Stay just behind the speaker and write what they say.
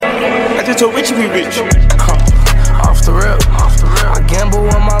told Richie we rich. Off the rip. I gamble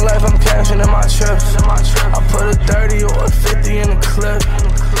with my life, I'm cashing in my trips. I put a 30 or a 50 in the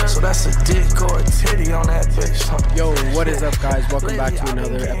clip. So that's a dick or a titty on that bitch. Yo, what is up, guys? Welcome back to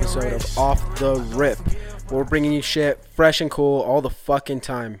another episode of Off the Rip. We're bringing you shit fresh and cool all the fucking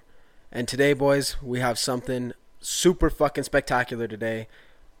time. And today, boys, we have something super fucking spectacular today.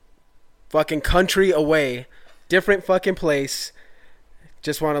 Fucking country away. Different fucking place.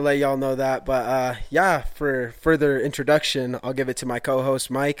 Just want to let y'all know that. But, yeah, for further introduction, I'll give it to my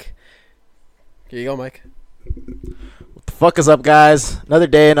co-host, Mike. Here you go, Mike. What the fuck is up, guys? Another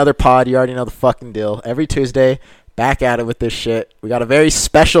day, another pod. You already know the fucking deal. Every Tuesday, back at it with this shit. We got a very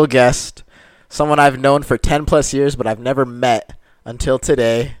special guest. Someone I've known for 10 plus years, but I've never met until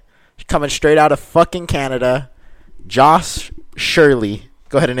today. Coming straight out of fucking Canada, Josh Shirley.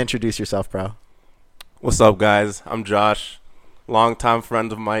 Go ahead and introduce yourself, bro. What's up, guys? I'm Josh. Longtime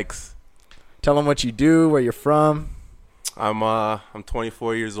friend of Mike's. Tell them what you do, where you're from. I'm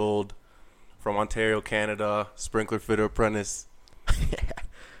 24 years old, from Ontario, Canada. Sprinkler fitter apprentice.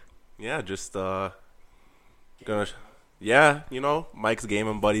 Yeah, just Mike's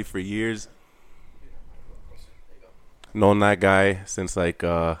gaming buddy for years. Known that guy since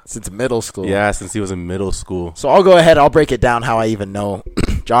since middle school. Yeah, since he was in middle school. So I'll go ahead. I'll break it down how I even know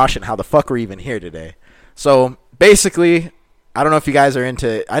Josh and how the fuck we're even here today. So basically, I don't know if you guys are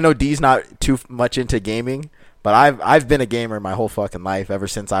into. I know D's not too much into gaming, but I've been a gamer my whole fucking life. Ever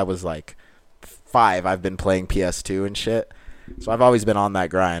since I was like 5, I've been playing PS2 and shit. So I've always been on that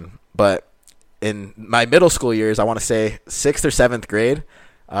grind. But in my middle school years, I want to say 6th or 7th grade,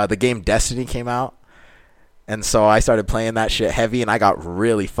 the game Destiny came out. And so I started playing that shit heavy, and I got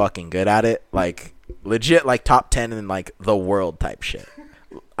really fucking good at it. Like, legit, like, top 10 in, like, the world type shit.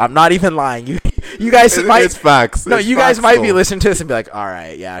 I'm not even lying. You guys might... It's facts. No, it's you facts guys might though. be listening to this and be like, all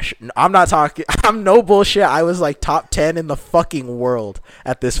right, yeah. I'm not talking... I'm no bullshit. I was, like, top 10 in the fucking world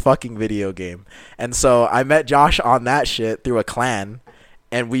at this fucking video game. And so I met Josh on that shit through a clan,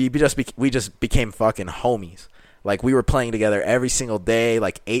 and we just became fucking homies. Like, we were playing together every single day,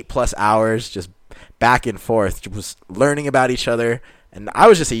 like, 8+ hours, just back and forth, just learning about each other. And I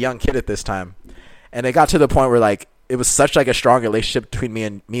was just a young kid at this time, and it got to the point where, like, it was such like a strong relationship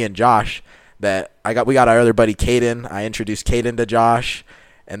between me and Josh that we got our other buddy Caden. I introduced Caden to Josh,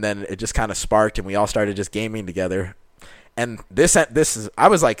 and then it just kind of sparked, and we all started just gaming together. And I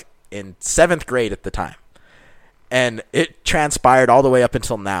was like in 7th grade at the time, and it transpired all the way up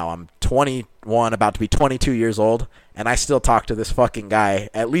until now. I'm 21, about to be 22 years old, and I still talk to this fucking guy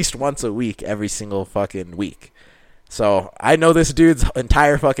at least once a week, every single fucking week. So I know this dude's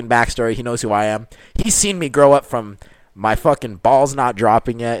entire fucking backstory. He knows who I am. He's seen me grow up from my fucking balls not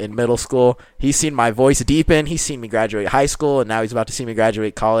dropping yet in middle school. He's seen my voice deepen. He's seen me graduate high school, and now he's about to see me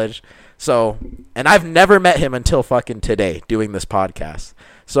graduate college. So, and I've never met him until fucking today doing this podcast.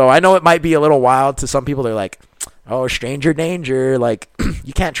 So I know it might be a little wild to some people. They're like, oh, stranger danger. Like,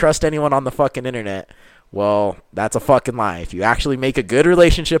 you can't trust anyone on the fucking internet. Well, that's a fucking lie. If you actually make a good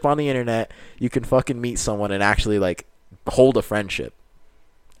relationship on the internet, you can fucking meet someone and actually, like, hold a friendship.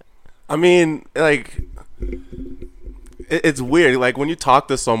 I mean, like, it's weird. Like, when you talk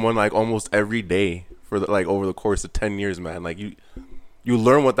to someone, like, almost every day for, like, over the course of 10 years, man, like, you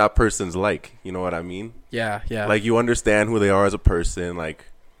learn what that person's like. You know what I mean? Yeah. Like, you understand who they are as a person, like.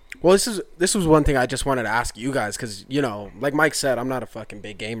 Well, this was one thing I just wanted to ask you guys because, you know, like Mike said, I'm not a fucking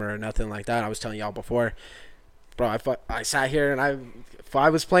big gamer or nothing like that. I was telling y'all before. Bro, I sat here and if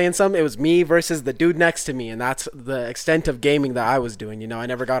I was playing something, it was me versus the dude next to me, and that's the extent of gaming that I was doing. You know, I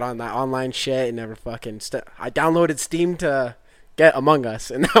never got on that online shit and never fucking... I downloaded Steam to get Among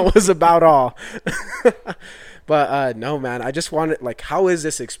Us, and that was about all. But, no, man, I just wanted... Like, how is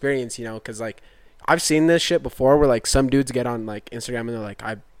this experience, you know? Because, like... I've seen this shit before where, like, some dudes get on, like, Instagram and they're like,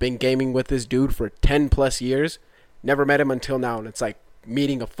 I've been gaming with this dude for 10 plus years, never met him until now, and it's like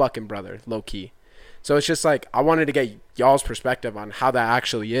meeting a fucking brother, low key. So it's just like, I wanted to get y'all's perspective on how that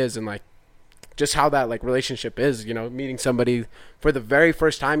actually is and, like, just how that, like, relationship is, you know, meeting somebody for the very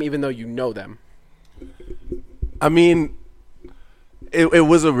first time, even though you know them. I mean, it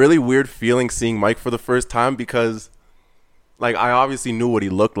was a really weird feeling seeing Mike for the first time because, like, I obviously knew what he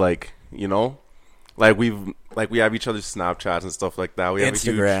looked like, you know? Like, we have each other's Snapchats and stuff like that. We have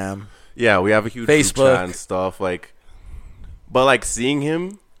Instagram. We have a huge Facebook group chat and stuff. Like, but, like, seeing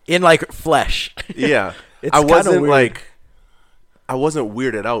him in, like, flesh. Yeah. It's I wasn't weird. like, I wasn't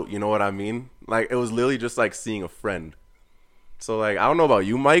weirded out. You know what I mean? Like, it was literally just like seeing a friend. So, like, I don't know about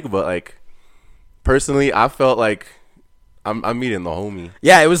you, Mike, but, like, personally, I felt like I'm meeting the homie.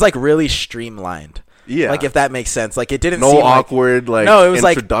 Yeah, it was, like, really streamlined. Yeah. Like, if that makes sense. Like, it didn't No seem awkward, like, no, it was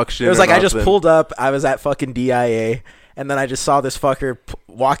introduction. It was or like I just nothing. pulled up. I was at fucking DIA, and then I just saw this fucker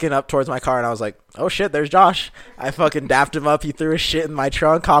walking up towards my car, and I was like, oh, shit, there's Josh. I fucking dapped him up. He threw his shit in my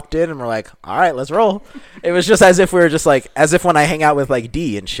trunk, hopped in, and we're like, all right, let's roll. It was just as if we were just like, as if when I hang out with, like,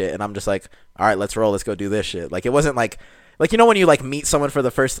 D and shit, and I'm just like, all right, let's roll. Let's go do this shit. Like, it wasn't like, you know when you, like, meet someone for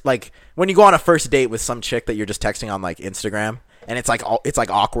the first, like, when you go on a first date with some chick that you're just texting on, like, Instagram, and it's, like,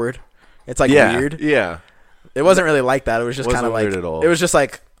 awkward. It's, like, weird. Yeah. It wasn't really like that. It was just Wasn't kind of like, weird at all. it was just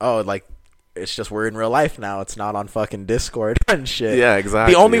like, oh, like, it's just we're in real life now. It's not on fucking Discord and shit. Yeah,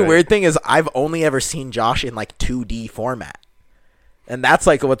 exactly. The only right. weird thing is I've only ever seen Josh in, like, 2D format. And that's,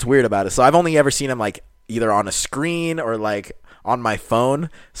 like, what's weird about it. So I've only ever seen him, like, either on a screen or, like, on my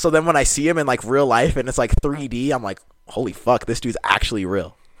phone. So then when I see him in, like, real life and it's, like, 3D, I'm like, holy fuck, this dude's actually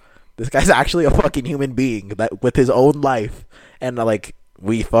real. This guy's actually a fucking human being that with his own life. And, like,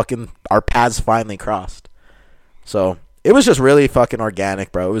 we fucking, our paths finally crossed. So it was just really fucking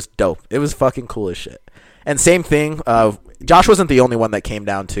organic, bro. It was dope. It was fucking cool as shit. And same thing, Josh wasn't the only one that came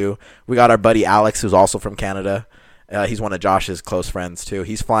down too. We got our buddy Alex, who's also from Canada. He's one of Josh's close friends too.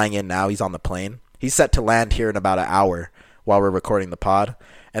 He's flying in now. He's on the plane. He's set to land here in about an hour while we're recording the pod.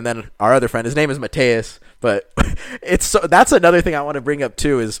 And then our other friend, his name is Mateus, but that's another thing I want to bring up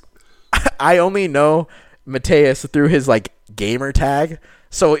too is I only know Mateus through his, like, gamer tag.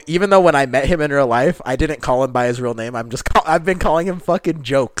 So even though when I met him in real life, I didn't call him by his real name. I've been calling him fucking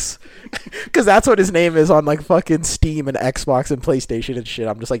Jokes, because that's what his name is on, like, fucking Steam and Xbox and PlayStation and shit.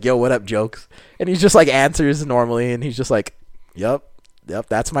 I'm just like, yo, what up, Jokes? And he's just like answers normally, and he's just like, yep,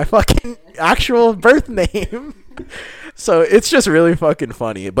 that's my fucking actual birth name. So it's just really fucking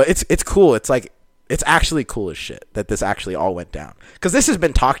funny, but it's cool. It's like, it's actually cool as shit that this actually all went down, because this has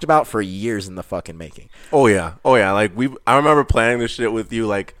been talked about for years in the fucking making. Oh yeah. Like, I remember planning this shit with you,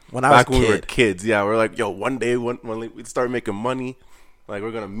 like, when I was when we were kids. Yeah, we're like, yo, one day when we start making money, like,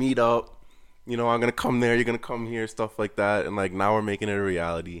 we're gonna meet up. You know, I'm gonna come there, you're gonna come here, stuff like that. And, like, now we're making it a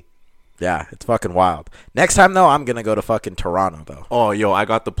reality. Yeah, it's fucking wild. Next time though, I'm gonna go to fucking Toronto though. Oh, yo, I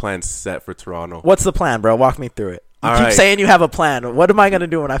got the plan set for Toronto. What's the plan, bro? Walk me through it. You All keep right. saying you have a plan. What am I gonna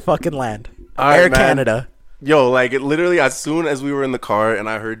do when I fucking land? All right, Air man. Canada. Yo, like, it literally, as soon as we were in the car and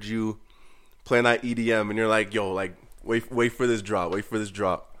I heard you playing that EDM and you're like, yo, like, wait for this drop.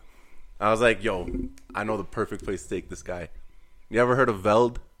 I was like, yo, I know the perfect place to take this guy. You ever heard of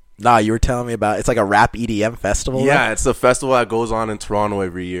Veld? Nah, you were telling me about, it's like a rap EDM festival. Yeah, right? it's a festival that goes on in Toronto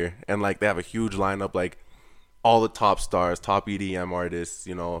every year. And, like, they have a huge lineup, like, all the top stars, top EDM artists,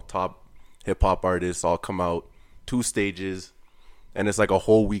 you know, top hip-hop artists all come out, 2 stages, and it's like a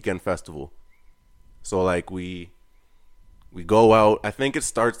whole weekend festival. So, like, we go out. I think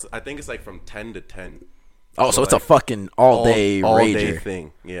it's like from 10 to 10. Oh, so it's a fucking all day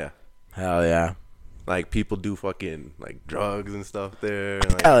thing. Yeah. Hell yeah. Like, people do fucking, like, drugs and stuff there.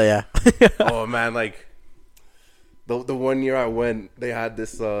 And, like, Hell yeah. oh man, like, the one year I went, they had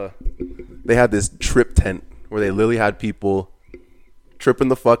this trip tent where they literally had people tripping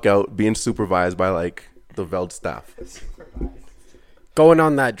the fuck out, being supervised by, like, the Veld staff. Going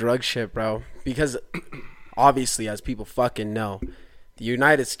on that drug shit, bro, because obviously, as people fucking know, the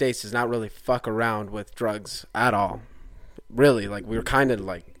United States does not really fuck around with drugs at all. Really, like, we're kind of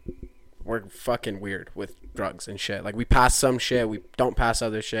like, we're fucking weird with drugs and shit. Like, we pass some shit, we don't pass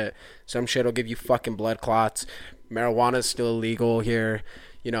other shit. Some shit will give you fucking blood clots. Marijuana's still illegal here,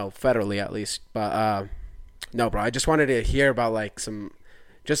 you know, federally at least. But no, bro, I just wanted to hear about, like,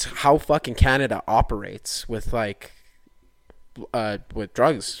 just how fucking Canada operates with, like, with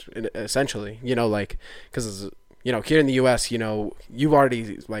drugs, essentially, you know, like, because, you know, here in the US, you know, you've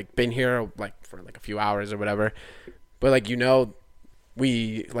already, like, been here, like, for, like, a few hours or whatever, but, like, you know,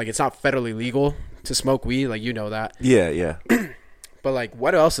 it's not federally legal to smoke weed, like, you know that. Yeah. But, like,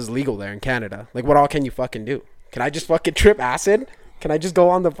 what else is legal there in Canada? Like, what all can you fucking do? Can I just fucking trip acid? Can I just go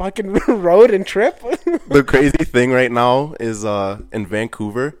on the fucking road and trip? The crazy thing right now is in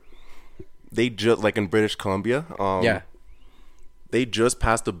Vancouver, they just, like, in British Columbia, yeah, they just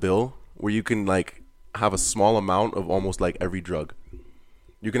passed a bill where you can, like, have a small amount of almost, like, every drug.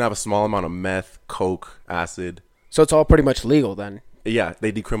 You can have a small amount of meth, coke, acid. so it's all pretty much legal then. Yeah,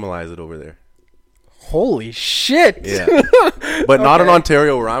 they decriminalize it over there. Holy shit. Yeah. But not in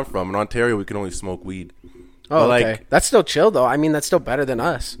Ontario where I'm from. In Ontario, we can only smoke weed. Oh, but, okay. That's still chill, though. I mean, that's still better than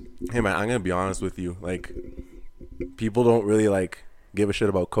us. Hey, man, I'm going to be honest with you. Like, people don't really, like, give a shit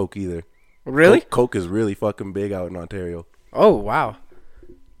about coke either. Really? Coke is really fucking big out in Ontario. Oh, wow.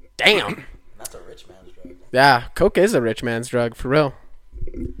 Damn. That's a rich man's drug. Yeah, coke is a rich man's drug, for real.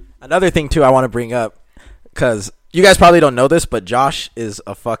 Another thing, too, I want to bring up, because You guys probably don't know this, but Josh is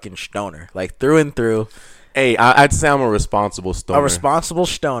a fucking stoner, like through and through. Hey, I'd say I'm a responsible stoner. A responsible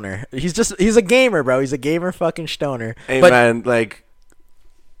stoner. He's a gamer, bro. He's a gamer fucking stoner. Hey, man, like,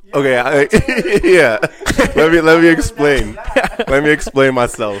 okay, yeah. Let me explain. Let me explain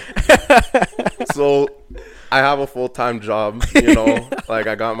myself. So, I have a full-time job, you know, like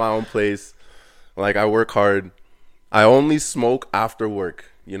I got my own place. Like I work hard. I only smoke after work,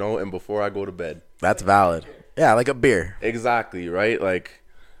 you know, and before I go to bed. That's valid. Yeah, like a beer. Exactly, right? Like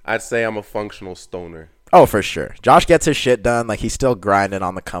I'd say I'm a functional stoner. Oh, for sure. Josh gets his shit done. Like he's still grinding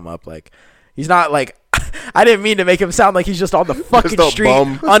on the come up. Like he's not like I didn't mean to make him sound like he's just on the fucking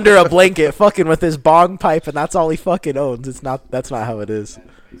street under a blanket fucking with his bong pipe and that's all he fucking owns. That's not how it is.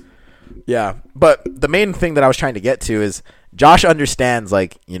 Yeah. But the main thing that I was trying to get to is Josh understands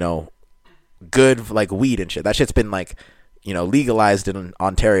like, you know, good like weed and shit. That shit's been like, you know, legalized in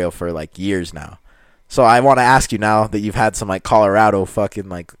Ontario for like years now. So I want to ask you now that you've had some like Colorado fucking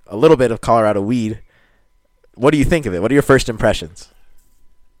like a little bit of Colorado weed. What do you think of it? What are your first impressions?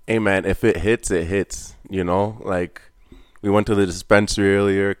 Hey man, if it hits, it hits. You know, like we went to the dispensary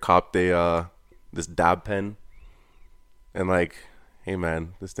earlier, copped this dab pen, and like, hey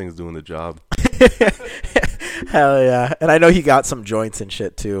man, this thing's doing the job. Hell yeah! And I know he got some joints and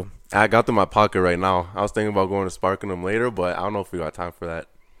shit too. I got them in my pocket right now. I was thinking about going to sparking them later, but I don't know if we got time for that.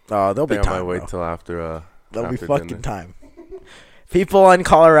 Oh, there'll be time. I might wait till after. There'll after be fucking dinner. Time. People in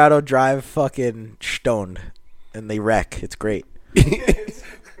Colorado drive fucking stoned, and they wreck. It's great.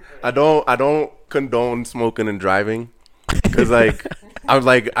 I don't condone smoking and driving, because like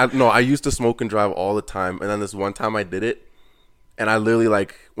I used to smoke and drive all the time, and then this one time I did it, and I literally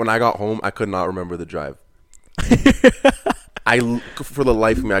like when I got home I could not remember the drive. For the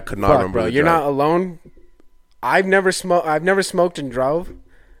life of me I could not remember. Bro, the you're drive. not alone. I've never smoked and drove.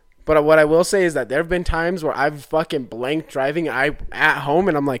 But what I will say is that there have been times where I've fucking blanked driving at home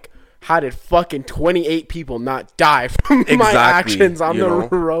and I'm like, how did fucking 28 people not die from my actions on the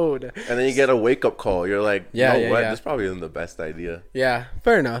road? And then you get a wake-up call. You're like, yeah. This probably isn't the best idea. Yeah,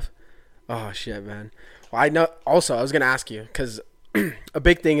 fair enough. Oh, shit, man. Well, I know. Also, I was going to ask you, because a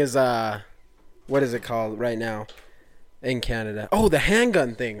big thing is, what is it called right now in Canada? Oh, the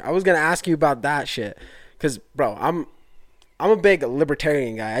handgun thing. I was going to ask you about that shit. Because, bro, I'm a big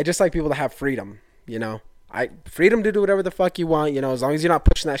libertarian guy. I just like people to have freedom, you know. Freedom to do whatever the fuck you want, you know, as long as you're not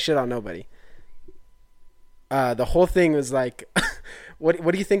pushing that shit on nobody. The whole thing was like,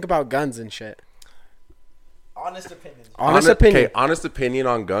 what do you think about guns and shit? Honest opinion. Okay, honest opinion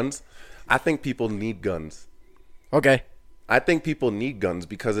on guns. I think people need guns. Okay. I think people need guns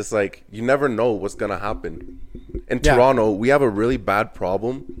because it's like you never know what's gonna happen. In Toronto, we have a really bad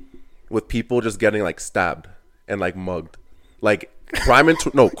problem with people just getting like stabbed and like mugged. Like crime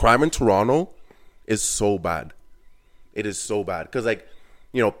in Toronto is so bad. It is so bad because like,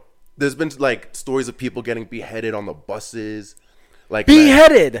 you know, there's been like stories of people getting beheaded on the buses, like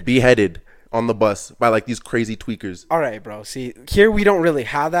beheaded on the bus by like these crazy tweakers. All right, bro. See, here we don't really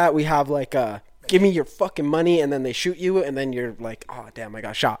have that. We have like give me your fucking money, and then they shoot you, and then you're like, oh damn, I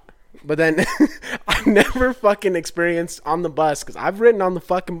got shot. But then I've never fucking experienced on the bus because I've ridden on the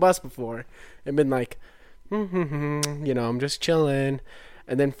fucking bus before and been like, you know, I'm just chilling.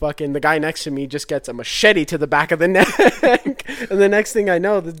 And then fucking the guy next to me just gets a machete to the back of the neck. And the next thing I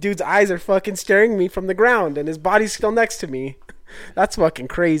know, the dude's eyes are fucking staring me from the ground and his body's still next to me. That's fucking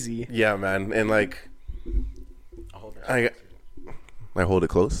crazy. Yeah, man. And like, I hold it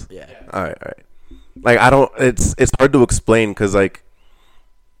close? Yeah. All right. Like, it's hard to explain because like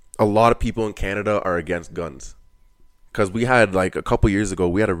a lot of people in Canada are against guns. Because we had like a couple years ago,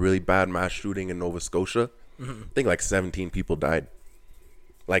 we had a really bad mass shooting in Nova Scotia. Mm-hmm. I think like 17 people died.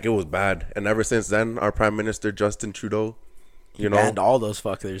 Like, it was bad. And ever since then, our Prime Minister, Justin Trudeau, you know. Banned all those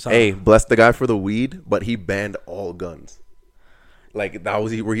fuckers. Huh? Hey, bless the guy for the weed, but he banned all guns. Like, that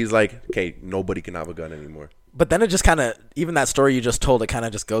was where he's like, okay, nobody can have a gun anymore. But then it just kind of, even that story you just told, it kind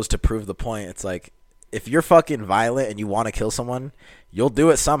of just goes to prove the point. It's like, if you're fucking violent and you want to kill someone, you'll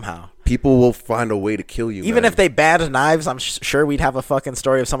do it somehow. People will find a way to kill you, even man. if they banned knives, I'm sure we'd have a fucking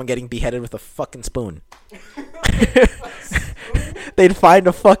story of someone getting beheaded with a fucking spoon. They'd find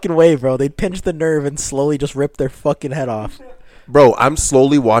a fucking way, bro. They'd pinch the nerve and slowly just rip their fucking head off. Bro, I'm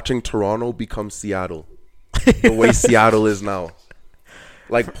slowly watching Toronto become Seattle. The way Seattle is now.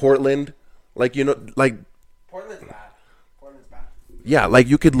 Like Portland. Like, you know, like... Portland's bad. Yeah, like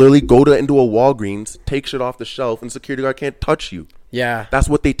you could literally go into a Walgreens, take shit off the shelf, and security guard can't touch you. Yeah. That's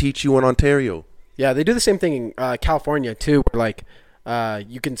what they teach you in Ontario. Yeah, they do the same thing in California, too, where, like...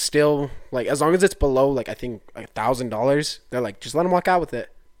 you can still, like, as long as it's below, like, I think $1,000, they're like, just let them walk out with it.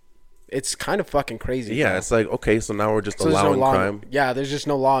 it's kind of fucking crazy. Yeah, bro. it's like, okay, so now we're just So there's no allowing law. crime. Yeah, there's just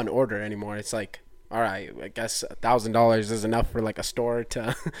no law and order anymore. It's like, all right, I guess $1,000 is enough for like a store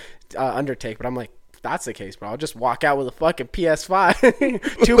to undertake. But I'm like, if that's the case, bro, I'll just walk out with a fucking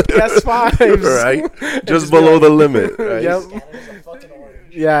PS5, 2 PS5s, Right? Just below the limit, right? Yep.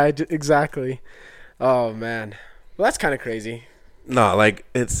 Yeah, exactly. Oh man, well that's kind of crazy. No, like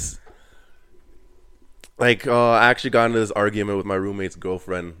it's like I actually got into this argument with my roommate's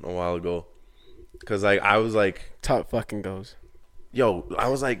girlfriend a while ago, because like I was like, That's how it fucking goes. I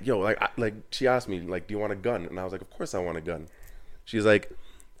was like, like she asked me like, do you want a gun? And I was like, of course I want a gun. She's like,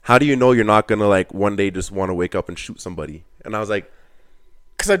 how do you know you're not gonna like one day just want to wake up and shoot somebody? And I was like,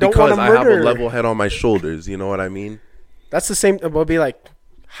 Because I don't want to murder. I have a level head on my shoulders. You know what I mean? That's the same. We'll be like,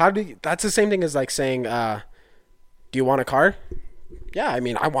 that's the same thing as like saying, do you want a car? Yeah, I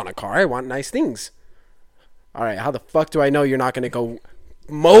mean, I want a car. I want nice things. All right, how the fuck do I know you're not going to go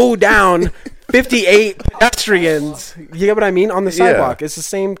mow down 58 pedestrians? You get what I mean? On the sidewalk. It's the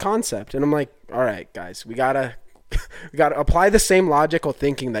same concept. And I'm like, all right, guys, we gotta apply the same logical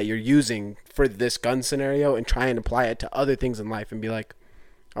thinking that you're using for this gun scenario and try and apply it to other things in life and be like,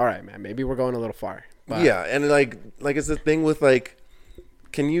 all right, man, maybe we're going a little far. But yeah, and like it's the thing with like,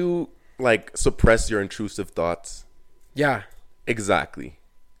 can you like suppress your intrusive thoughts? yeah. Exactly.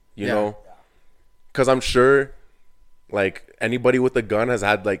 You Yeah. know? Because I'm sure like anybody with a gun has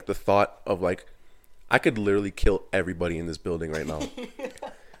had like the thought of like, I could literally kill everybody in this building right now.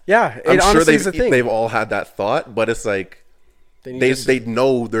 Yeah, I'm it sure honestly is a thing. they've all had that thought, but it's like Then you they just- they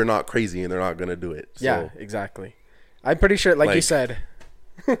know they're not crazy and they're not gonna do it. So, Yeah, exactly. I'm pretty sure, like you Like- said.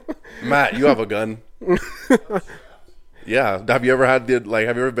 Matt, you have a gun. Yeah. Have you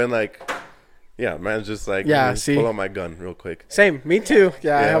ever been like, yeah, man's just like, Yeah, let me see? pull out my gun real quick. Same, me too.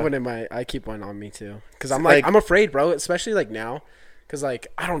 Yeah, I Yeah. have one in my. I keep one on me too, because I'm Like- I'm afraid, bro. Especially like now, because like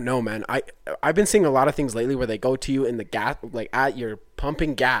I don't know, man. I've been seeing a lot of things lately where they go to you in the gas, like at you're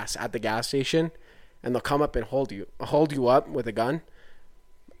pumping gas at the gas station, and they'll come up and hold you up with a gun.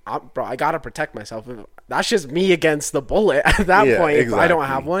 Bro, I gotta protect myself. That's just me against the bullet at that Yeah, point. If I don't exactly.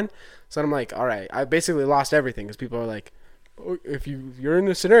 have one, so I'm like, all right, I basically lost everything because people are like, oh, if you're in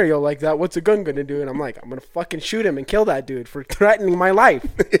a scenario like that, what's a gun gonna do? And I'm like, I'm gonna fucking shoot him and kill that dude for threatening my life.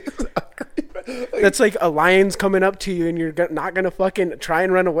 That's like a lion's coming up to you and you're not gonna fucking try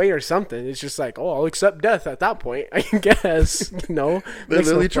and run away or something. It's just like, oh, I'll accept death at that point, I guess. No, They're Makes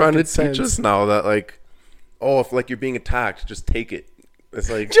no literally trying to fucking teach sense. us now that like, oh, if like you're being attacked, just take it. It's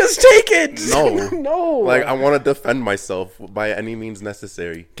like, Just take it. No. No. like I want to defend myself by any means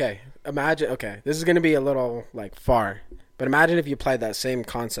necessary. Okay, imagine. Okay, this is gonna be a little like far, but imagine if you applied that same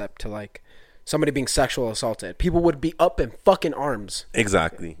concept to like somebody being sexual assaulted. People would be up in fucking arms,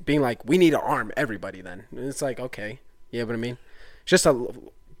 Exactly. being like, "We need to arm everybody." Then and it's like, okay, you know what I mean? It's just a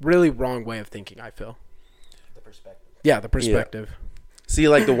really wrong way of thinking. I feel. The perspective. Yeah, the perspective. See,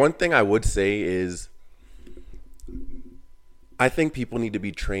 like the one thing I would say is, I think people need to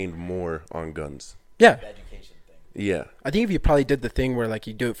be trained more on guns. Yeah, Education thing. Yeah. I think if you probably did the thing where like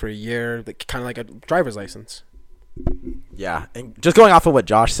you do it for a year, like, kind of like a driver's license. Yeah, and just going off of what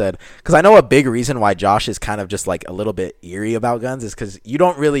Josh said, because I know a big reason why Josh is kind of just like a little bit eerie about guns is because you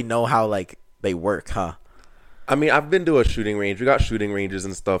don't really know how like they work, huh? I mean, I've been to a shooting range. We got shooting ranges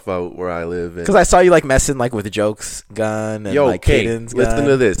and stuff out where I live. Because I saw you like messing like with Joke's gun and like okay, Caden's listen gun.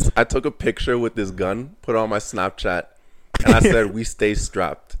 to this. I took a picture with this gun, put it on my Snapchat, and I said, "We stay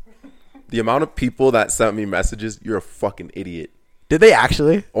strapped." The amount of people that sent me messages, "You're a fucking idiot." Did they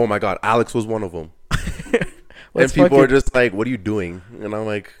actually? Oh my god, Alex was one of them. And Let's people fucking- are just like, "What are you doing?" And I'm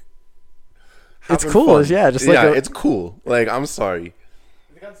like, It's "Having cool, fun." yeah, just like yeah, a- it's cool. Like, I'm sorry.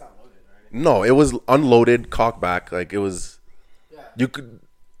 No, it was unloaded, cock back. Like it was, you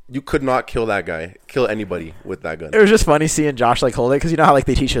could not kill that guy, kill anybody with that gun. It was just funny seeing Josh like hold it because you know how like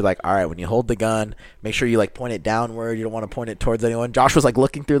they teach you like, all right, when you hold the gun, make sure you like point it downward. You don't want to point it towards anyone. Josh was like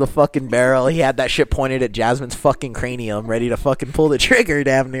looking through the fucking barrel. He had that shit pointed at Jasmine's fucking cranium, ready to fucking pull the trigger.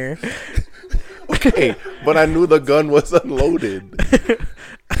 Damn near. Okay, but I knew the gun was unloaded.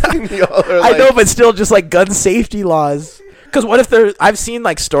 Y'all are I like- know, but still, just like gun safety laws. Because what if there? I've seen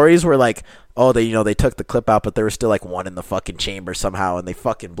like stories where like, oh, they took the clip out, but there was still like one in the fucking chamber somehow, and they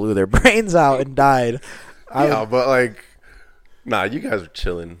fucking blew their brains out and died. Yeah, but like, nah, you guys are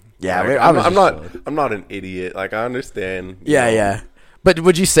chilling. Yeah, Like, I was I'm just not. chilling. I'm not an idiot. Like I understand. you Yeah, know. yeah. But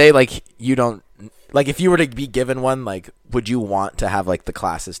would you say like you don't like if you were to be given one, like would you want to have like the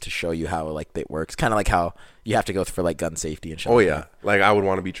classes to show you how like it works? Kind of like how you have to go for like gun safety and shit. Oh like yeah, that. like I would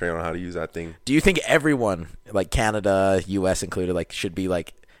want to be trained on how to use that thing. Do you think everyone, like Canada, US included, like should be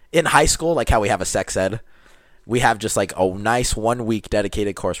like in high school, like how we have a sex ed? we have just like a nice 1 week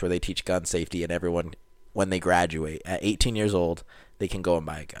dedicated course where they teach gun safety, and everyone, when they graduate at 18 years old, they can go and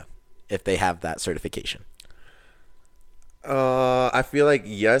buy a gun if they have that certification. I feel like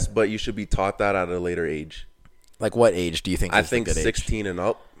yes, but you should be taught that at a later age. Like what age do you think? I is think the good 16 and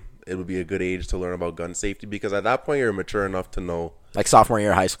up, it would be a good age to learn about gun safety, because at that point you're mature enough to know. Like sophomore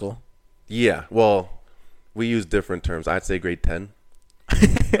year of high school? Yeah, well, we use different terms. I'd say grade 10.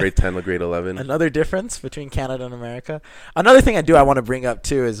 Grade 10 or grade 11. Another difference between Canada and America. Another thing I want to bring up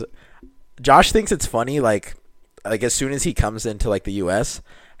too is Josh thinks it's funny, like as soon as he comes into like the U.S.,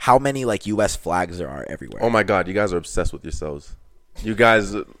 how many like U.S. flags there are everywhere. Oh my God, you guys are obsessed with yourselves. You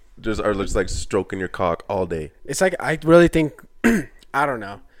guys just are just like stroking your cock all day. It's like, I really think, I don't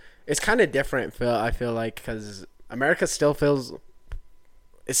know. It's kind of different, Phil. I feel like, because America still feels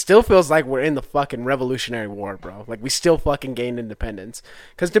like we're in the fucking Revolutionary War, bro. Like, we still fucking gained independence.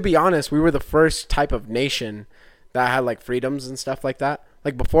 Because to be honest, we were the first type of nation that had like freedoms and stuff like that.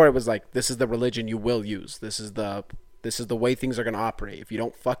 Like, before it was like, this is the religion you will use. This is the way things are going to operate. If you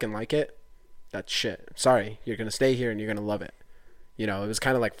don't fucking like it, that's shit. Sorry, you're going to stay here and you're going to love it. You know, it was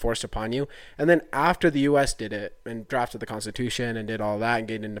kind of like forced upon you. And then after the U.S. did it and drafted the Constitution and did all that and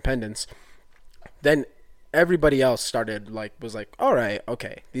gained independence, then everybody else was like, all right,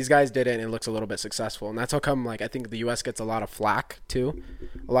 okay, these guys did it and it looks a little bit successful. And that's how come, like, I think the U.S. gets a lot of flack too,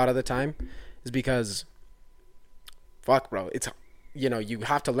 a lot of the time, is because, fuck, bro, it's, you know, you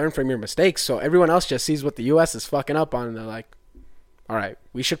have to learn from your mistakes. So everyone else just sees what the U.S. is fucking up on and they're like, all right,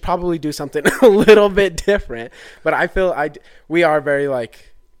 we should probably do something a little bit different. But I feel we are very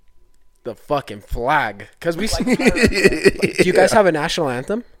like the fucking flag, because we. Do you guys have a national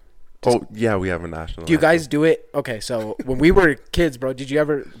anthem? Oh yeah, we have a national. Do you guys do it? Okay, so when we were kids, bro, did you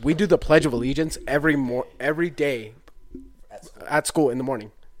ever? We do the Pledge of Allegiance every day at school in the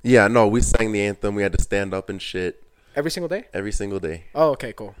morning. Yeah, no, we sang the anthem. We had to stand up and shit. Every single day. Every single day. Oh,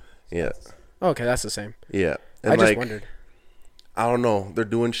 okay, cool. Yeah. Okay, that's the same. Yeah, and I just wondered. I don't know. They're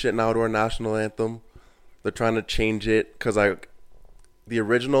doing shit now to our national anthem. They're trying to change it because the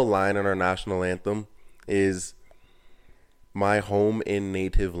original line in our national anthem is "My home in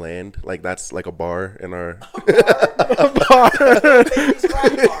native land." Like, that's like a bar in our. A bar.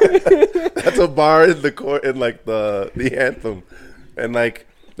 That's a bar in the court in like the anthem, and like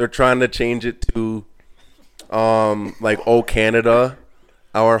they're trying to change it to, like, "Oh Canada,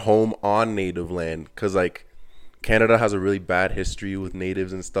 our home on native land," because like. Canada has a really bad history with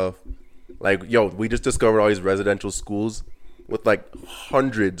natives and stuff. Like, yo, we just discovered all these residential schools with like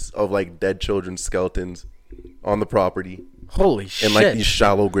hundreds of like dead children's skeletons on the property. Holy shit. And like these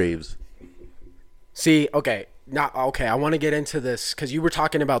shallow graves. See, okay. I want to get into this because you were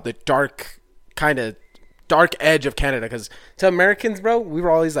talking about the dark edge of Canada, because to Americans, bro, we were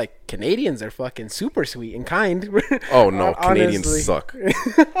always like, Canadians are fucking super sweet and kind. Oh no, Canadians suck.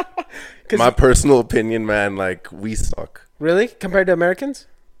 My personal opinion, man, we suck. Really? Compared to Americans?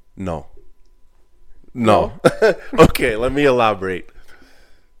 No. Okay, let me elaborate.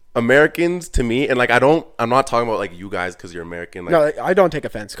 Americans, to me, and I'm not talking about you guys because you're American. No, I don't take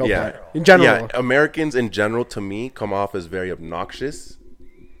offense. Go for it. In general. Yeah, Americans in general, to me, come off as very obnoxious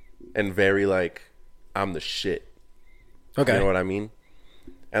and very I'm the shit. Okay. You know what I mean?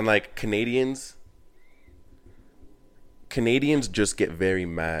 And Canadians just get very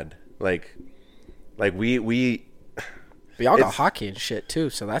mad. We But y'all got hockey and shit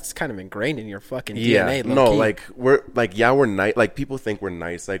too, so that's kind of ingrained in your fucking DNA. DNA. No, we're nice. People think we're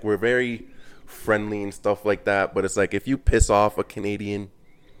nice. We're very friendly and stuff like that. But it's if you piss off a Canadian,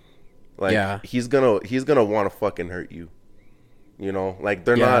 he's gonna want to fucking hurt you. You know,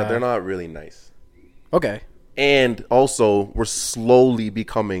 they're not really nice. Okay. And also, we're slowly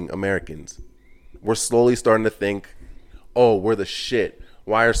becoming Americans. We're slowly starting to think, oh, we're the shit.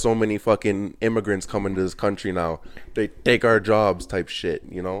 Why are so many fucking immigrants coming to this country now? They take our jobs type shit,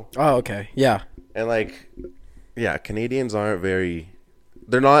 you know? Oh, okay. Yeah. And Canadians aren't they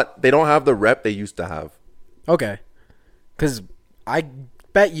don't have the rep they used to have. Okay. Because I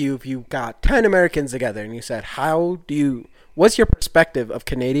bet you if you got 10 Americans together and you said, what's your perspective of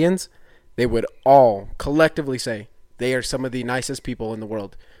Canadians? They would all collectively say they are some of the nicest people in the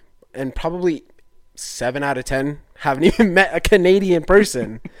world. And probably 7 out of 10 haven't even met a Canadian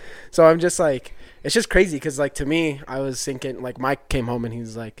person. So I'm just it's just crazy because to me, I was thinking Mike came home and he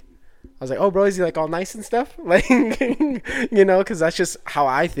was I was oh bro, is he all nice and stuff? You know, because that's just how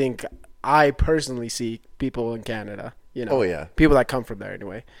I personally see people in Canada, you know. Oh yeah, people that come from there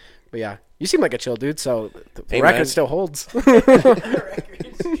anyway. But yeah, you seem like a chill dude, so the record still holds.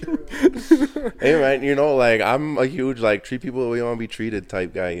 Hey man, you know, I'm a huge treat people the way you want to be treated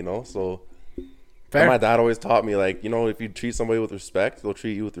type guy, you know. So Fair. And my dad always taught me, like, you know, if you treat somebody with respect, they'll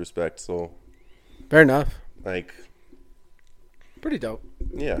treat you with respect. So, fair enough. like, Pretty dope.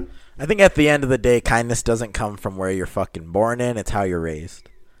 yeah. I think at the end of the day, kindness doesn't come from where you're fucking born in. It's how you're raised.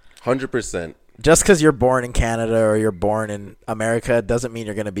 100%. Just because you're born in Canada or you're born in America doesn't mean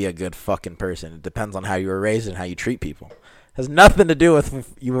you're going to be a good fucking person. It depends on how you were raised and how you treat people. It has nothing to do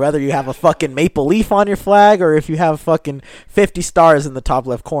with whether you have a fucking maple leaf on your flag or if you have fucking 50 stars in the top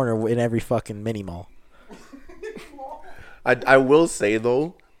left corner in every fucking mini mall. I will say,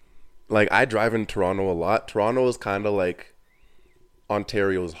 though, like, I drive in Toronto a lot. Toronto is kind of like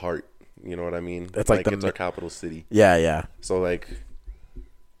Ontario's heart. You know what I mean? It's like it's our capital city. Yeah, yeah. So, like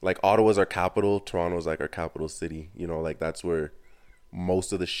Ottawa's our capital. Toronto's like our capital city. You know, like, that's where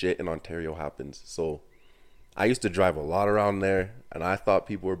most of the shit in Ontario happens. So, I used to drive a lot around there, and I thought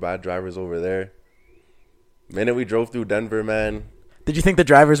people were bad drivers over there. The minute we drove through Denver, man. Did you think the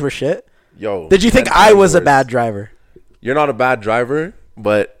drivers were shit? Yo. Did you think I was a bad driver? You're not a bad driver,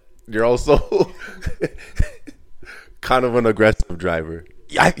 but you're also kind of an aggressive driver.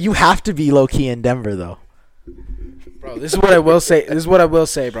 You have to be low-key in Denver, though. Bro, this is what I will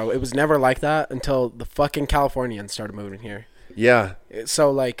say. Bro. It was never like that until the fucking Californians started moving here. Yeah. So,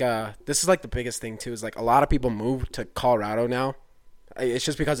 like, this is, like, the biggest thing, too, is, like, a lot of people move to Colorado now. It's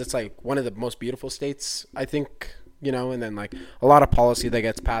just because it's, like, one of the most beautiful states, I think, you know, and then, like, a lot of policy that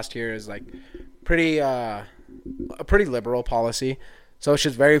gets passed here is, like, a pretty liberal policy. So it's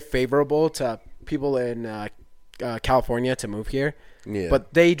just very favorable to people in California to move here. Yeah.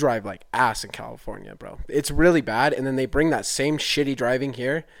 But they drive like ass in California, bro. It's really bad. And then they bring that same shitty driving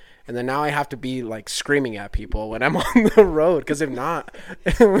here. And then now I have to be like screaming at people when I'm on the road. Because if not,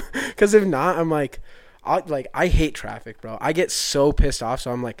 I'm like, I hate traffic, bro. I get so pissed off.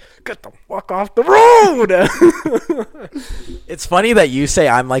 So I'm like, get the fuck off the road. It's funny that you say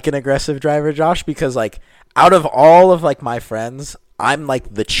I'm like an aggressive driver, Josh, because like out of all of like my friends, I'm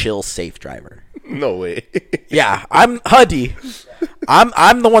like the chill, safe driver. No way. Yeah, I'm Huddy.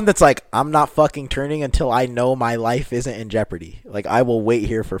 I'm the one that's like, I'm not fucking turning until I know my life isn't in jeopardy. Like, I will wait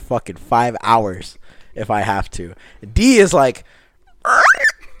here for fucking 5 hours if I have to. D is like,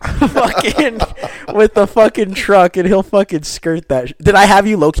 fucking with the fucking truck, and he'll fucking skirt that. Did I have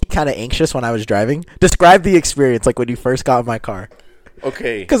you low-key kind of anxious when I was driving? Describe the experience, like when you first got in my car.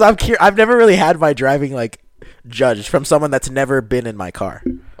 Okay. Because I've never really had my driving like judged from someone that's never been in my car.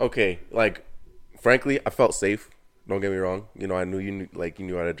 Okay. Like, frankly, I felt safe. Don't get me wrong. You know, I knew you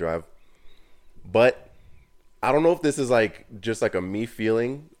knew how to drive. But I don't know if this is like just like a me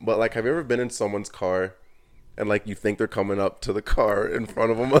feeling, but like, have you ever been in someone's car and like you think they're coming up to the car in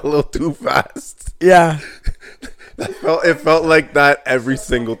front of them a little too fast? Yeah. It felt like that every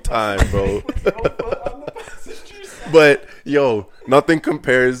single time, bro. But yo, nothing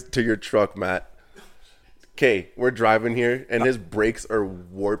compares to your truck, Matt. Okay, we're driving here and his brakes are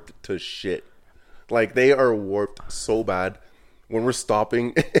warped to shit. Like, they are warped so bad. When we're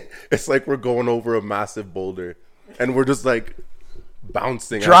stopping, it's like we're going over a massive boulder. And we're just, like,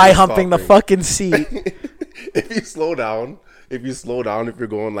 bouncing. Dry humping the fucking seat. If you slow down, if you're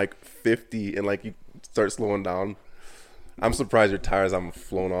going, like, 50 and, like, you start slowing down, I'm surprised your tires haven't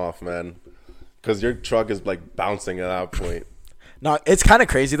flown off, man. Because your truck is, like, bouncing at that point. No, it's kind of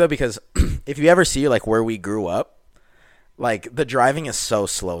crazy, though, because if you ever see, like, where we grew up, like, the driving is so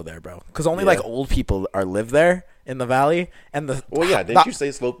slow there, bro. Because only, like, old people live there in the valley. And well, yeah, didn't you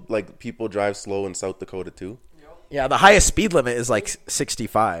say slow? Like, people drive slow in South Dakota, too? Yeah, the highest speed limit is, like,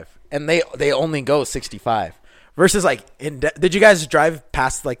 65. And they only go 65. Versus, like, did you guys drive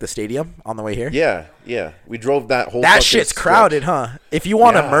past, like, the stadium on the way here? Yeah. We drove that whole That shit's crowded, huh? If you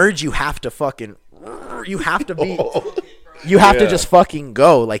want to merge, you have to fucking... You have to be... You have to just fucking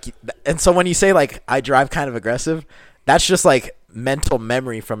go. Like, and so when you say, like, I drive kind of aggressive... That's just, like, mental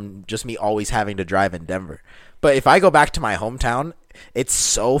memory from just me always having to drive in Denver. But if I go back to my hometown, it's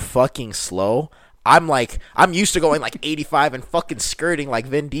so fucking slow. I'm used to going, like, 85 and fucking skirting like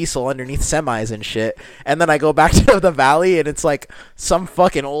Vin Diesel underneath semis and shit. And then I go back to the valley, and it's, like, some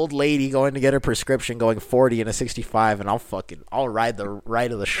fucking old lady going to get her prescription going 40 in a 65, and I'll ride the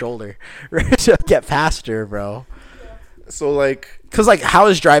right of the shoulder to get past her, bro. So, like... Because, like, how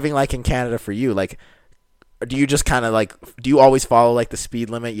is driving, like, in Canada for you? Like... Do you just kind of like? Do you always follow like the speed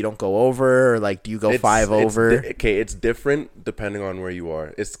limit? You don't go over, or like do you go 5 over? It's different depending on where you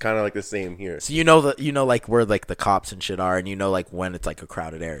are. It's kind of like the same here. So like where like the cops and shit are, and you know like when it's like a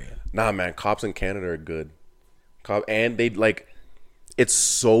crowded area. Nah, man, cops in Canada are good. And they like, it's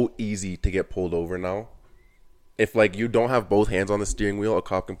so easy to get pulled over now. If like you don't have both hands on the steering wheel, a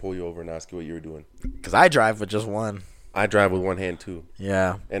cop can pull you over and ask you what you were doing. Because I drive with just one. I drive with one hand too.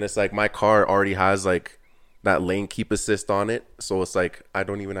 Yeah. And it's like my car already has like that lane keep assist on it. So it's like I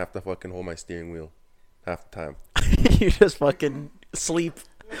don't even have to fucking hold my steering wheel half the time. You just fucking sleep.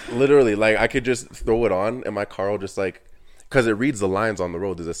 Literally, like I could just throw it on and my car will just like, because it reads the lines on the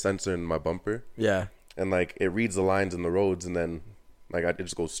road. There's a sensor in my bumper. Yeah. And like it reads the lines in the roads and then like it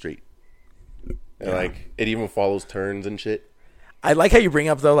just goes straight. And like it even follows turns and shit. I like how you bring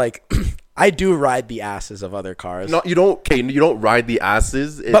up though, like I do ride the asses of other cars. No, you don't. Okay, you don't ride the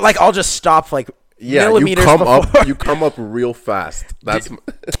asses. But like I'll just stop like millimeters you come before. up. You come up real fast. That's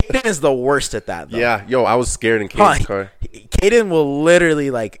Caden is the worst at that though. yeah. Yo, I was scared in Caden's car. Caden will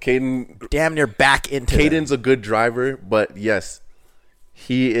literally like Caden, damn near back into Caden's a good driver, but yes,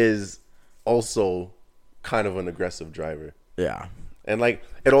 he is also kind of an aggressive driver. Yeah. And like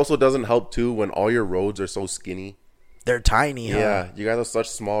it also doesn't help too when all your roads are so skinny. They're tiny, huh? Yeah, you guys have such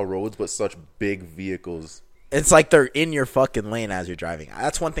small roads but such big vehicles. It's like they're in your fucking lane as you're driving.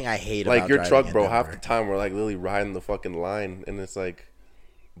 That's one thing I hate about Like your driving truck, in bro, Denver. half the time we're like literally riding the fucking line and it's like,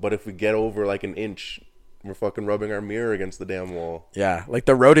 but if we get over like an inch, we're fucking rubbing our mirror against the damn wall. Yeah, like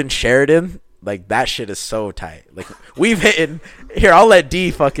the road in Sheridan, like that shit is so tight. Like we've hit here, I'll let D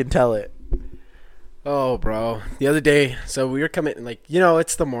fucking tell it. Oh, bro. The other day, so we were coming, like, you know,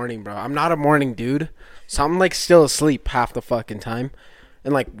 it's the morning, bro. I'm not a morning dude, so I'm, like, still asleep half the fucking time.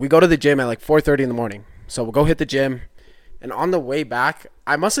 And, like, we go to the gym at, like, 4:30 in the morning. So we'll go hit the gym. And on the way back,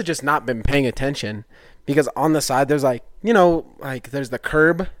 I must have just not been paying attention because on the side, there's, like, you know, like, there's the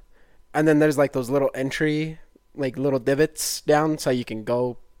curb. And then there's, like, those little entry, like, little divots down so you can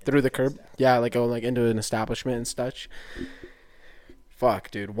go through the curb. Yeah, like, go, like, into an establishment and such.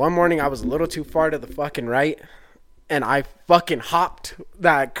 Fuck, dude. One morning I was a little too far to the fucking right, and I fucking hopped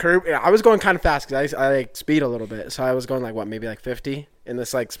that curb. I was going kind of fast because I like speed a little bit, so I was going like what, maybe like 50, and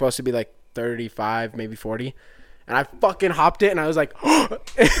this like supposed to be like 35, maybe 40, and I fucking hopped it, and I was like,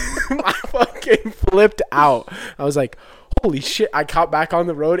 I fucking flipped out. I was like, holy shit! I caught back on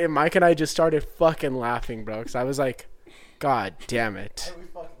the road, and Mike and I just started fucking laughing, bro, because I was like, God damn it. We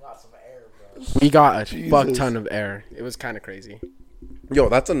fucking got some air, bro. We got a fuck ton of air. It was kind of crazy. Yo,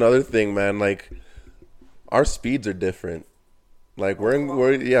 that's another thing, man. Like, our speeds are different. Like, we're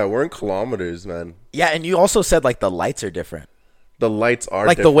in kilometers, man. Yeah, and you also said like the lights are different. The lights are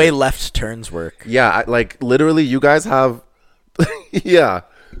Like different. the way left turns work. Yeah, like literally, you guys have, yeah,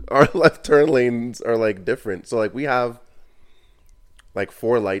 our left turn lanes are like different. So like we have like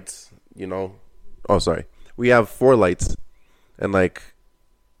 4 lights, you know. Oh, sorry, we have 4 lights, and like,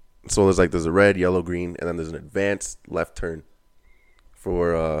 so there's a red, yellow, green, and then there's an advanced left turn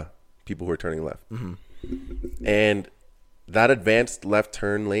for people who are turning left. Mm-hmm. And that advanced left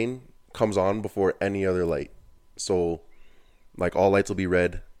turn lane comes on before any other light. So like all lights will be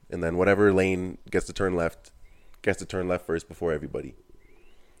red, and then whatever lane gets to turn left first before everybody.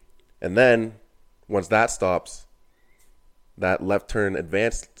 And then once that stops, that left turn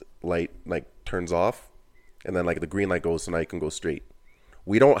advanced light like turns off, and then like the green light goes, so now you can go straight.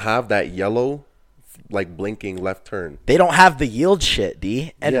 We don't have that yellow like blinking left turn. They don't have the yield shit,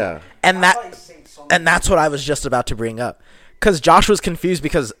 D. And, Yeah. And that's what I was just about to bring up. Because Josh was confused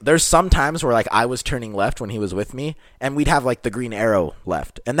because there's some times where like I was turning left when he was with me, and we'd have like the green arrow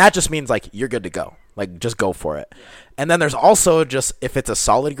left. And that just means like you're good to go. Like just go for it. And then there's also just if it's a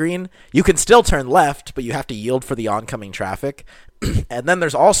solid green, you can still turn left, but you have to yield for the oncoming traffic. And then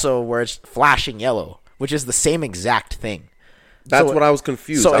there's also where it's flashing yellow, which is the same exact thing. That's So- what I was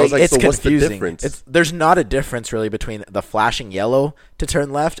confused. So I was like, it's so what's the confusing. difference? There's not a difference really between the flashing yellow to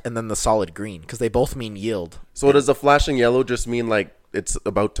turn left and then the solid green because they both mean yield. So does the flashing yellow just mean like it's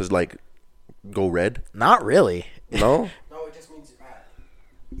about to like go red? Not really. No? No, it just means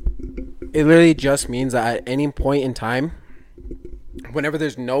it literally just means that at any point in time, whenever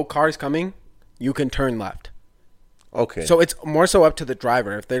there's no cars coming, you can turn left. Okay. So it's more so up to the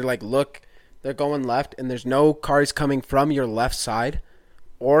driver. If they're like, look, they're going left and there's no cars coming from your left side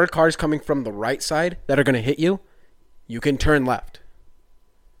or cars coming from the right side that are going to hit you, you can turn left.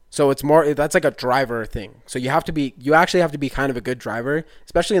 So it's more, that's like a driver thing. So you actually have to be kind of a good driver,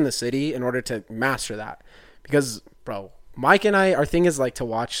 especially in the city, in order to master that. Because, bro, Mike and I, our thing is like to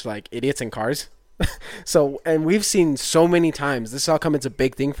watch like idiots in cars. So, and we've seen so many times, this is how come it's a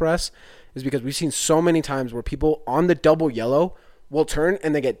big thing for us, is because we've seen so many times where people on the double yellow will turn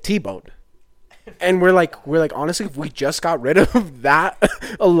and they get T-boned. And we're like, honestly, if we just got rid of that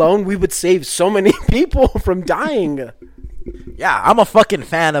alone, we would save so many people from dying. Yeah, I'm a fucking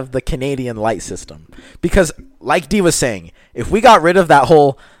fan of the Canadian light system because, like D was saying, if we got rid of that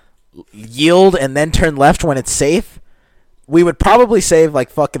whole yield and then turn left when it's safe, we would probably save like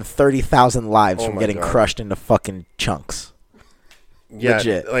fucking 30,000 lives from getting God. crushed into fucking chunks. Yeah,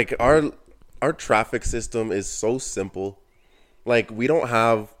 Legit. like our traffic system is so simple. Like we don't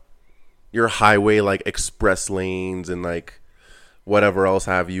have your highway like express lanes and like whatever else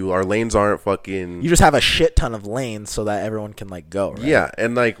have you. Our lanes aren't fucking. You just have a shit ton of lanes so that everyone can like go. Right? Yeah,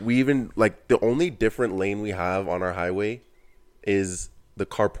 and like we even like the only different lane we have on our highway is the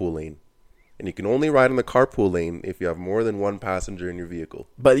carpool lane. And you can only ride in the carpool lane if you have more than one passenger in your vehicle.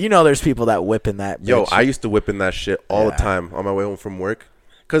 But you know, there's people that whip in that. Yo, bitch. I used to whip in that shit all the time on my way home from work.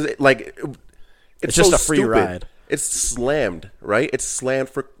 Because it's just so a free stupid. ride. It's slammed, right? It's slammed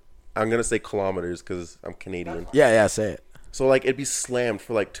for, I'm going to say kilometers because I'm Canadian. Yeah, say it. So like it'd be slammed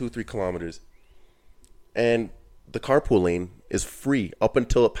for like 2-3 kilometers. And the carpool lane is free up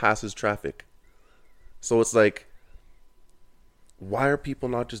until it passes traffic. So it's like, why are people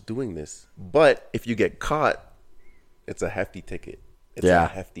not just doing this? But if you get caught, it's a hefty ticket. It's a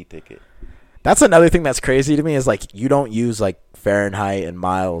hefty ticket. That's another thing that's crazy to me is like you don't use like Fahrenheit and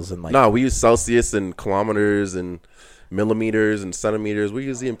miles and like. No, we use Celsius and kilometers and millimeters and centimeters. We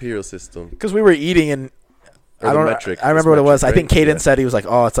use the imperial system. Because we were eating and I don't. Metric. I remember what it was. Metric, I think right? Caden said he was like,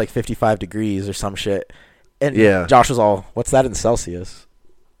 "Oh, it's like 55 degrees or some shit," and Yeah. Josh was all, "What's that in Celsius?"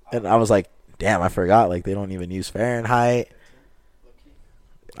 And I was like, "Damn, I forgot. Like they don't even use Fahrenheit."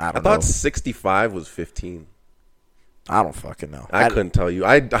 I I thought 65 was 15. I don't fucking know. I couldn't tell you.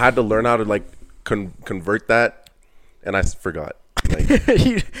 I had to learn how to like convert that, and I forgot. Like,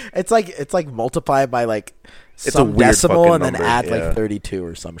 it's like multiply by like It's some a weird decimal fucking and then number, add yeah. like 32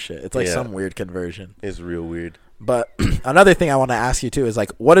 or some shit. It's like some weird conversion. it's real weird. But another thing I want to ask you too is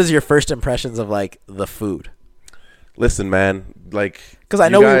like, what is your first impressions of like the food? Listen, man, like Because I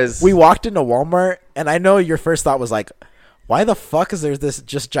you know guys, we walked into Walmart and I know your first thought was like, why the fuck is there this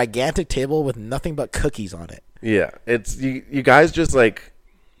just gigantic table with nothing but cookies on it? Yeah, it's you guys just like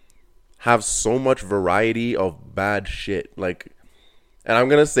have so much variety of bad shit. Like, and I'm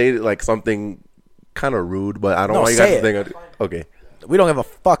gonna say like something kind of rude, but I don't No, want you say guys to it. think. Okay, We don't give a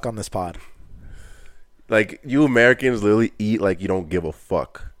fuck on this pod. like you Americans literally eat like you don't give a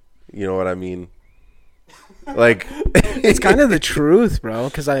fuck. You know what I mean? Like It's kind of the truth, bro.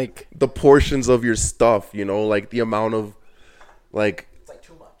 Because like the portions of your stuff, you know, like the amount of like It's like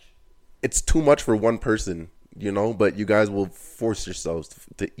too much. it's too much for one person, you know, but you guys will force yourselves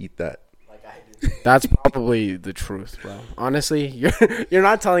to eat that. Like I do. that's probably the truth, bro. Honestly, you're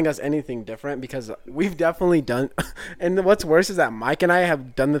not telling us anything different because we've definitely done. And what's worse is that Mike and I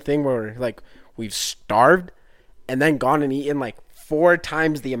have done the thing where like we've starved and then gone and eaten like 4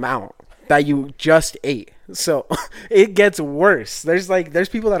 times the amount that you just ate. So it gets worse. There's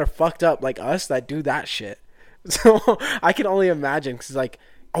people that are fucked up like us that do that shit. So I can only imagine because like,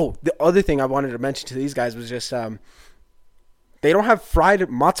 oh, the other thing I wanted to mention to these guys was just they don't have fried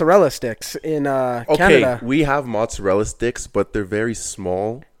mozzarella sticks in Okay, Canada. we have mozzarella sticks, but they're very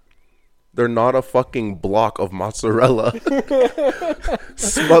small. They're not a fucking block of mozzarella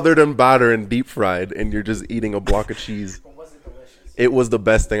smothered in batter and deep fried, and you're just eating a block of cheese. It was the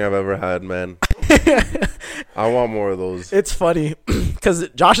best thing I've ever had, man. I want more of those. It's funny because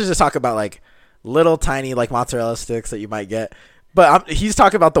Josh is just talking about like little tiny like mozzarella sticks that you might get. But he's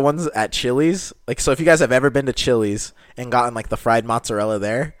talking about the ones at Chili's. Like, so if you guys have ever been to Chili's and gotten like the fried mozzarella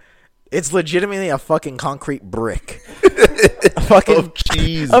there, it's legitimately a fucking concrete brick. Of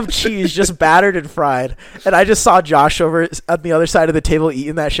cheese. Of cheese just battered and fried. And I just saw Josh over at the other side of the table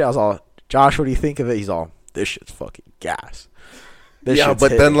eating that shit. I was all, Josh, what do you think of it? He's all, this shit's fucking gas. This Yeah, shit's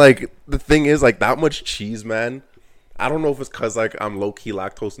but hitting. then like the thing is like that much cheese, man. I don't know if it's because like I'm low key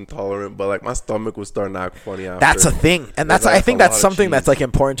lactose intolerant, but like my stomach was starting to act funny after. That's a thing. And that's, Like, I think a that's lot of something cheese. that's like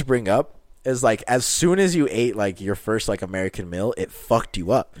important to bring up is like as soon as you ate like your first like American meal, it fucked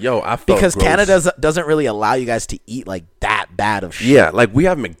you up. Yo, I felt Because gross. Canada doesn't really allow you guys to eat like that bad of shit. Yeah, like we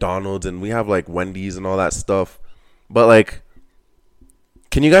have McDonald's and we have like Wendy's and all that stuff, but like,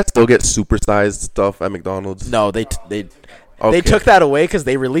 can you guys still get supersized stuff at McDonald's? No, they Okay. took that away because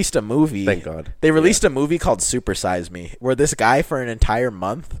they released a movie. Thank God. They released a movie called Super Size Me, where this guy for an entire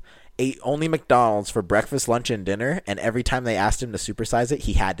month ate only McDonald's for breakfast, lunch, and dinner, and every time they asked him to supersize it,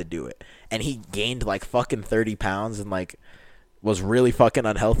 he had to do it. And he gained like fucking 30 pounds and like was really fucking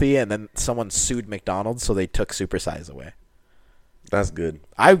unhealthy, and then someone sued McDonald's, so they took supersize away. That's good.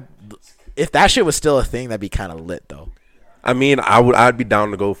 If that shit was still a thing, that'd be kind of lit though. I mean, I'd be down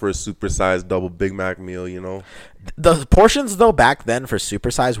to go for a supersized double Big Mac meal, you know? The portions though back then for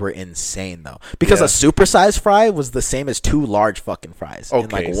supersize were insane though, because Yeah. a supersize fry was the same as 2 large fucking fries. in,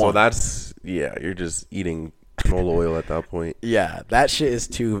 Okay, like, so one. that's, yeah, you're just eating canola oil at that point. Yeah, that shit is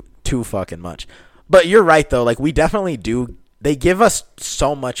too fucking much. But you're right though. Like we definitely do they give us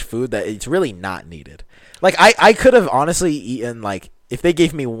so much food that it's really not needed. Like, I could have honestly eaten, like, if they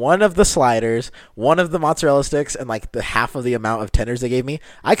gave me one of the sliders, one of the mozzarella sticks, and, like, the half of the amount of tenders they gave me,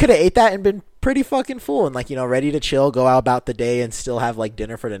 I could have ate that and been pretty fucking full and, like, you know, ready to chill, go out about the day and still have, like,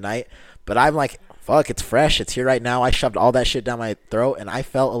 dinner for the night. But I'm like, fuck, it's fresh. It's here right now. I shoved all that shit down my throat, and I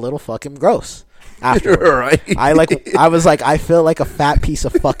felt a little fucking gross afterwards. Right. I was like, I feel like a fat piece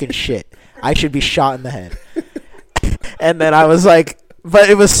of fucking shit. I should be shot in the head. And then I was like, but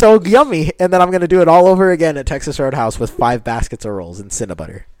it was so yummy. And then I'm going to do it all over again at Texas Roadhouse with 5 baskets of rolls and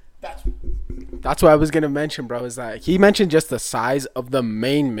Cinnabbutter. That's what I was going to mention, bro, is that he mentioned just the size of the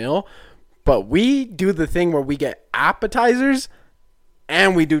main meal, but we do the thing where we get appetizers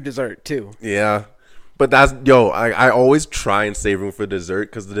and we do dessert too. Yeah. But that's, I always try and save room for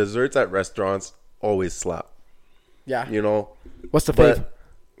dessert because the desserts at restaurants always slap. Yeah. You know? What's the fave?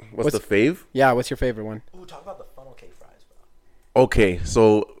 What's the fave? Yeah, what's your favorite one? Ooh, talk about the funnel cake fries, bro. Okay,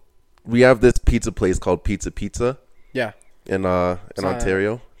 so we have this pizza place called Pizza Yeah. in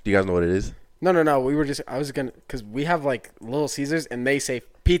Ontario. Do you guys know what it is? No. I was going to, because we have like Little Caesars and they say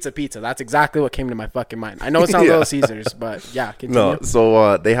pizza. That's exactly what came to my fucking mind. I know it's not Yeah. Little Caesars, but yeah, continue. No,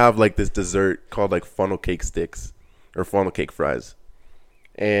 so they have like this dessert called like funnel cake sticks or funnel cake fries.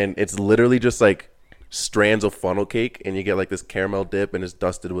 And it's literally just like strands of funnel cake and you get like this caramel dip and it's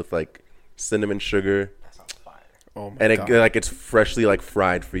dusted with like cinnamon sugar. That sounds fire. Oh my And God. it's freshly like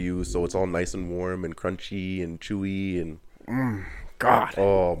fried for you, so it's all nice and warm and crunchy and chewy and God.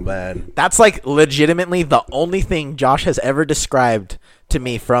 oh man. That's like legitimately the only thing Josh has ever described to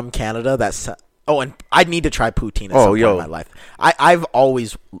me from Canada. That's and I need to try poutine at some point in my life. I've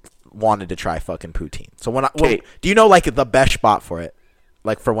always wanted to try fucking poutine. So when do you know like the best spot for it?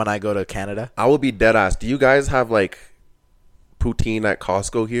 Like for when I go to Canada? I will be dead ass. Do you guys have like poutine at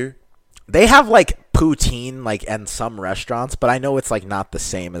Costco here? They have like poutine like in some restaurants, but I know it's like not the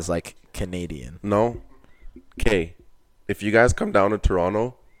same as like Canadian. No? Okay. If you guys come down to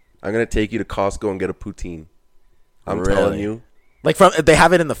Toronto, I'm going to take you to Costco and get a poutine. I'm telling you. Like they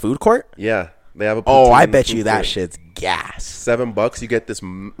have it in the food court? Yeah. They have a poutine. Oh, I in the bet food you that court. shit's gas. $7, you get this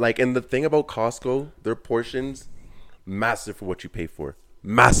like, and the thing about Costco, their portions massive for what you pay for.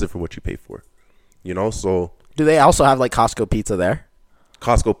 Massive for what you pay for. You know, so Do they also have like Costco pizza there?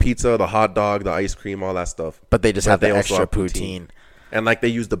 Costco pizza, the hot dog, the ice cream, all that stuff. But they just have the they also extra have poutine. And like they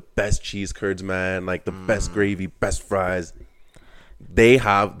use the best cheese curds, man. Like the best gravy, best fries. They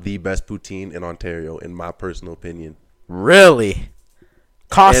have the best poutine in Ontario, in my personal opinion. Really?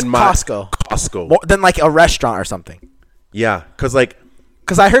 Costco. Costco. More than like a restaurant or something. Yeah, because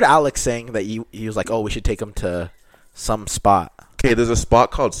I heard Alex saying that he was like, oh, we should take him to some spot. okay, there's a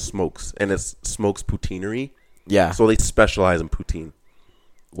spot called Smokes, and it's Smokes Poutineery. Yeah. So they specialize in poutine.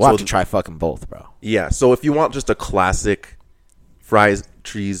 We'll have so to try fucking both, bro. Yeah, so if you want just a classic fries,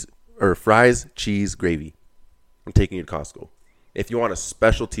 cheese, gravy, I'm taking you to Costco. If you want a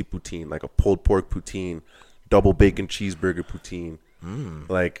specialty poutine, like a pulled pork poutine, double bacon cheeseburger poutine,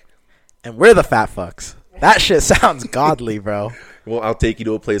 like... And we're the fat fucks. That shit sounds godly, bro. Well, I'll take you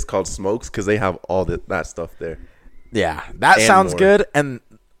to a place called Smokes because they have all that stuff there. Yeah, that And sounds more. good. And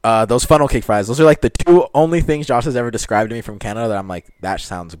those funnel cake fries, those are like the 2 only things Josh has ever described to me from Canada that I'm like, that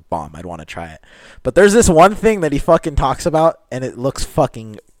sounds bomb. I'd want to try it. But there's this one thing that he fucking talks about, and it looks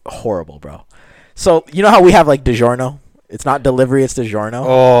fucking horrible, bro. So, you know how we have like DiGiorno? It's not delivery, it's DiGiorno.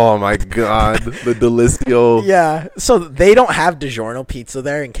 Oh, my God. The Delicioso. Yeah, so they don't have DiGiorno pizza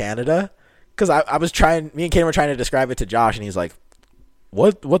there in Canada. Because me and Ken were trying to describe it to Josh, and he's like,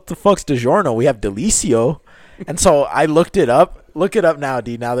 what the fuck's DiGiorno? We have Delicio. And so I looked it up. Look it up now,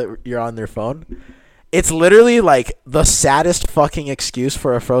 D, now that you're on their phone. It's literally like the saddest fucking excuse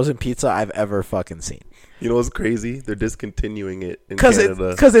for a frozen pizza I've ever fucking seen. You know what's crazy? They're discontinuing it in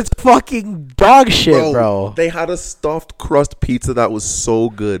Canada. Because it's fucking dog shit, bro. They had a stuffed crust pizza that was so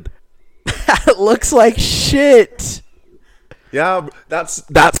good. It looks like shit. Yeah, that's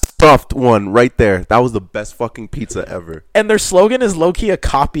that stuffed one right there. That was the best fucking pizza ever. And their slogan is low-key a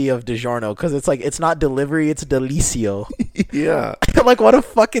copy of DiGiorno because it's like, it's not delivery, it's Delicio. Yeah. Like, what a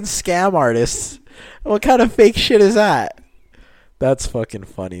fucking scam artist. What kind of fake shit is that? That's fucking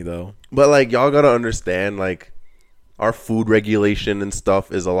funny, though. But, like, y'all gotta understand, like, our food regulation and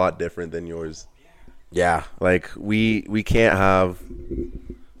stuff is a lot different than yours. Yeah. Like, we can't have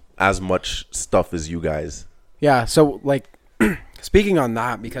as much stuff as you guys. Yeah, so, like, speaking on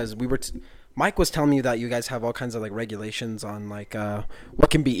that, because Mike was telling me that you guys have all kinds of, like, regulations on, like,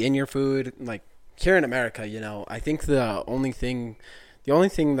 what can be in your food. Like, here in America, you know, I think the only thing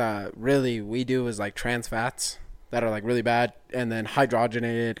that really we do is, like, trans fats that are, like, really bad, and then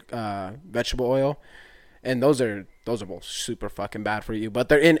hydrogenated vegetable oil. and those are both super fucking bad for you. But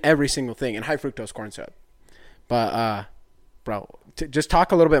they're in every single thing, and high fructose corn syrup. But bro, just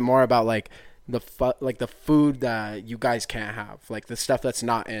talk a little bit more about like the food that you guys can't have, like the stuff that's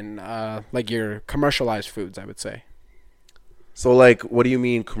not in like your commercialized foods, I would say. So like, what do you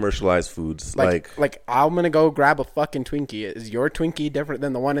mean commercialized foods? Like I'm gonna go grab a fucking Twinkie. Is your Twinkie different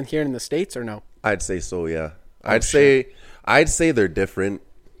than the one in here in the States or no? I'd say so, yeah. Oh, I'd say they're different.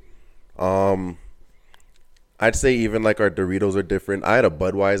 I'd say even like our Doritos are different. I had a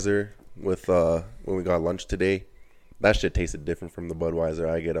Budweiser with when we got lunch today. That shit tasted different from the Budweiser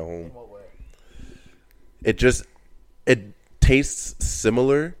I get at home. In what way? It tastes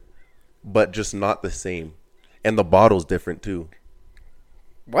similar, but just not the same. And the bottle's different too.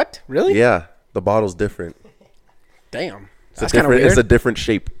 What? Really? Yeah, the bottle's different. Damn. That's kind of weird. It's a different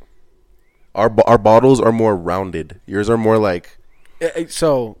shape. Our bottles are more rounded. Yours are more like.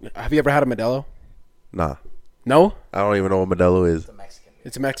 So, have you ever had a Modelo? Nah. No? I don't even know what Modelo is.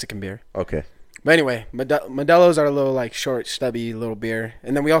 It's a Mexican beer. Okay. But anyway, Modelo's are a little like short, stubby little beer,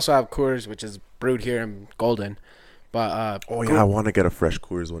 and then we also have Coors, which is brewed here in Golden. But I want to get a fresh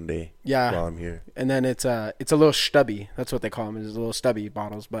Coors one day. Yeah. While I'm here. And then it's a little stubby. That's what they call them. It's little stubby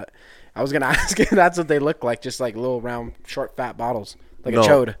bottles. But I was gonna ask if that's what they look like, just like little round, short, fat bottles, like a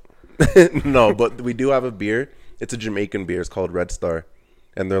chode. No, but we do have a beer. It's a Jamaican beer. It's called Red Star,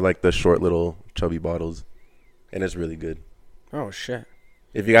 and they're like the short little chubby bottles, and it's really good. Oh shit!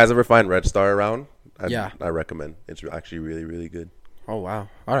 If you guys ever find Red Star around, I recommend. It's actually really, really good. Oh wow!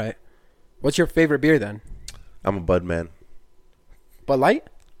 All right, what's your favorite beer then? I'm a Bud man. Bud Light?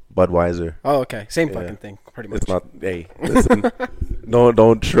 Budweiser. Oh, okay. Same fucking thing, pretty much. It's not. Hey, listen.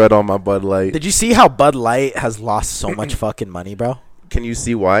 don't tread on my Bud Light. Did you see how Bud Light has lost so much fucking money, bro? Can you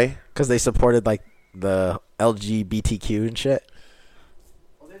see why? Because they supported like the LGBTQ and shit.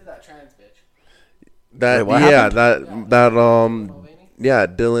 Well, there's that trans bitch.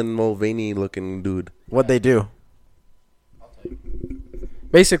 Dylan Mulvaney looking dude. What'd they do?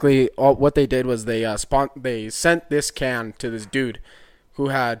 Basically, what they did was they sent this can to this dude who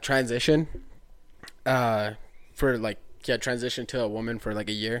had transitioned transitioned to a woman for like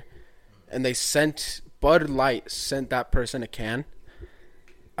a year, and Bud Light sent that person a can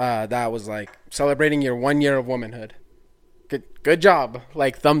that was like celebrating your 1 year of womanhood. Good job,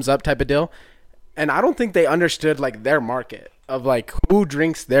 like thumbs up type of deal. And I don't think they understood like their market of like who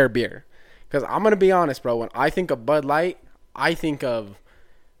drinks their beer. Because I'm gonna be honest, bro. When I think of Bud Light, I think of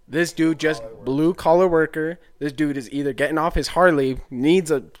this dude just blue collar worker. This dude is either getting off his Harley, needs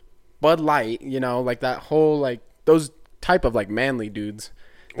a Bud Light, you know, like that whole like those type of like manly dudes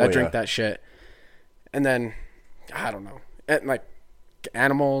that drink that shit. And then I don't know, like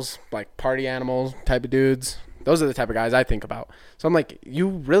animals, like party animals type of dudes. Those are the type of guys I think about. So I'm like, you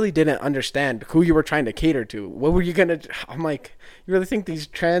really didn't understand who you were trying to cater to. What were you gonna? I'm like, you really think these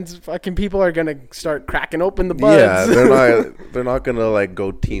trans fucking people are gonna start cracking open the buds? Yeah, they're not gonna like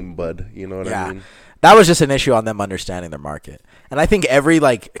go team Bud. You know what I mean? That was just an issue on them understanding their market. And I think every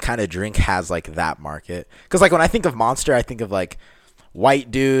like kind of drink has like that market. Because like when I think of Monster, I think of like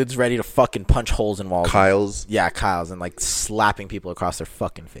white dudes ready to fucking punch holes in walls. Kyles. Yeah, Kyles, and like slapping people across their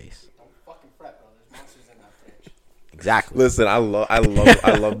fucking face. Exactly. Listen, I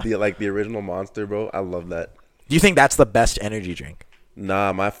love the original Monster, bro. I love that. Do you think that's the best energy drink?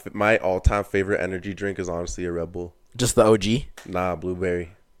 Nah, my all-time favorite energy drink is honestly a Red Bull. Just the OG? Nah,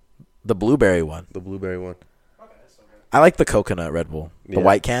 blueberry. The blueberry one. The blueberry one. Okay, that's so good. I like the coconut Red Bull. The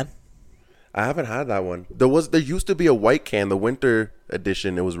white can. I haven't had that one. There used to be a white can, the winter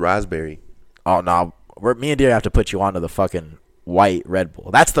edition. It was raspberry. Oh no, me and Deer have to put you onto the fucking white Red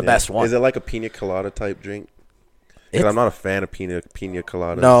Bull. That's the best one. Is it like a pina colada type drink? Because I'm not a fan of pina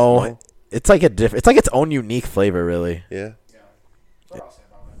coladas. No, it's like it's like its own unique flavor, really. Yeah. What I'll say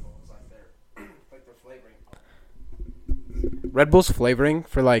about Red Bull is like their flavoring. Red Bull's flavoring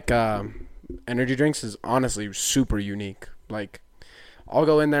for like energy drinks is honestly super unique. Like, I'll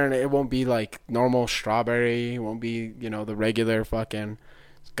go in there and it won't be like normal strawberry. It won't be, the regular fucking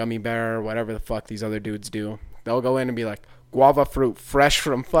gummy bear or whatever the fuck these other dudes do. They'll go in and be like, guava fruit fresh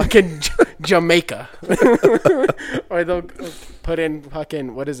from fucking Jamaica. Or they'll put in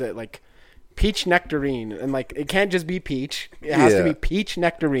fucking, what is it, like peach nectarine. And like, it can't just be peach. It has to be peach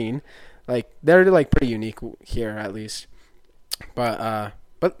nectarine. Like, they're like pretty unique here at least. But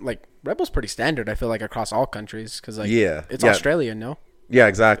like Red Bull's pretty standard, I feel like, across all countries. Because like, it's Australian, no? Yeah,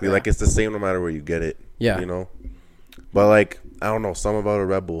 exactly. Yeah. Like, it's the same no matter where you get it. Yeah. But like, I don't know, something about a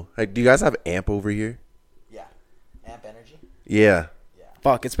Red Bull. Like, do you guys have Amp over here? Amp Energy? Yeah.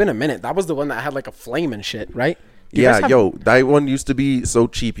 Fuck, it's been a minute. That was the one that had like a flame and shit, right? That one used to be so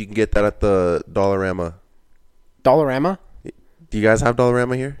cheap. You can get that at the Dollarama. Dollarama. Do you guys have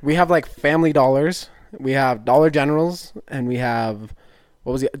Dollarama here? We have like Family Dollars. We have Dollar Generals, and we have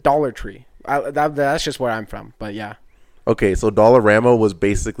what was it? Dollar Tree. That's just where I'm from, but yeah. Okay, so Dollarama was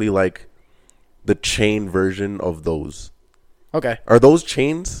basically like the chain version of those. Okay. Are those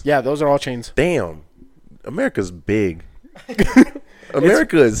chains? Yeah, those are all chains. Damn. America's big.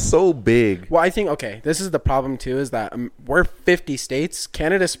 America is so big. Well, I think, okay, this is the problem too, is that we're 50 states.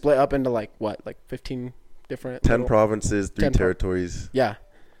 Canada split up into like 15 different 10 provinces, 3 territories. Yeah.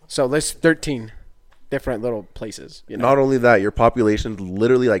 So there's 13 different little places. You know? Not only that, your population's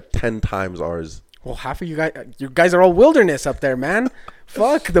literally like 10 times ours. Well, half of you guys are all wilderness up there, man.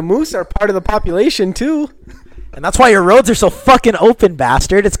 Fuck, the moose are part of the population too. And that's why your roads are so fucking open,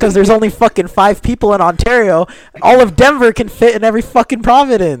 bastard. It's because there's only fucking 5 people in Ontario. All of Denver can fit in every fucking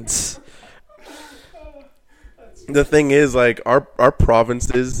province. The thing is, like, our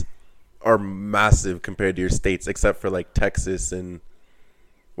provinces are massive compared to your states, except for like Texas and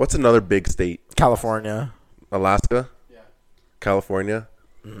what's another big state? California. Alaska? Yeah. California?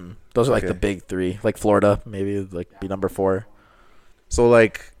 Mm-hmm. Those are like the big 3. Like Florida, maybe like be number 4. So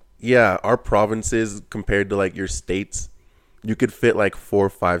like, yeah, our provinces compared to like your states, you could fit like 4 or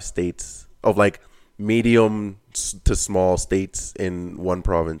 5 states of like medium to small states in one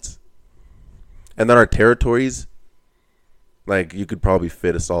province. And then our territories, like you could probably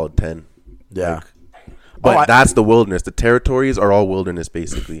fit a solid 10. Yeah. Like, but that's the wilderness. The territories are all wilderness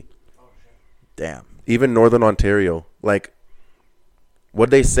basically. Damn. Even Northern Ontario, like what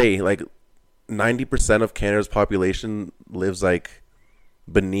they say, like 90% of Canada's population lives like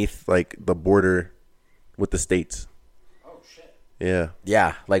beneath like the border with the states. Oh shit. Yeah.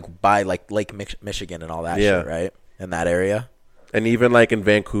 Yeah, like by like Lake Michigan and all that shit, right? In that area. And even like in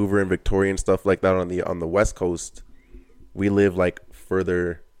Vancouver and Victoria and stuff like that on the West Coast, we live like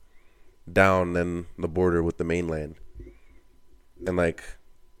further down than the border with the mainland. And like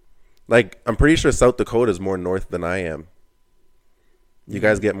I'm pretty sure South Dakota is more north than I am. You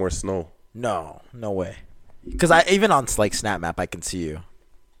guys get more snow. No way. Because even on like Snap Map, I can see you.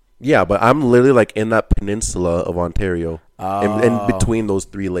 Yeah, but I'm literally like in that peninsula of Ontario, in between those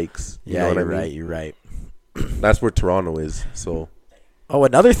 3 lakes. You know what I mean? Right. You're right. That's where Toronto is. So. Oh,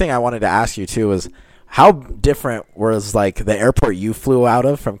 another thing I wanted to ask you too is how different was like the airport you flew out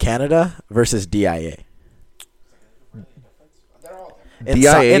of from Canada versus DIA?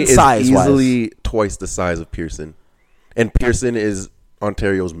 DIA is easily twice the size of Pearson, and Pearson is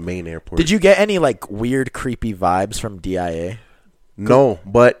Ontario's main airport. Did you get any like weird, creepy vibes from DIA? No,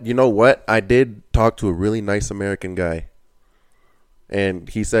 but you know what? I did talk to a really nice American guy, and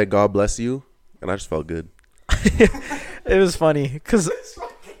he said, "God bless you," and I just felt good. It was funny because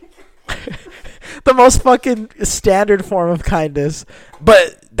the most fucking standard form of kindness,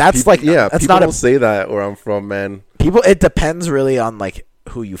 but that's that's people not don't say that where I'm from, man. People, it depends really on like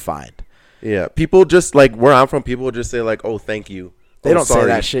who you find. Yeah, people just like where I'm from. People just say like, "Oh, thank you." They don't say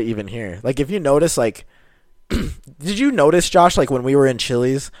that shit even here. Like if you notice, like, did you notice, Josh, like when we were in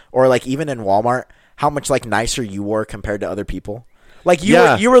Chili's or like even in Walmart, how much like nicer you were compared to other people? Like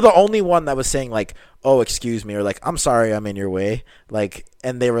you were the only one that was saying like, "Oh, excuse me," or like, "I'm sorry, I'm in your way." Like,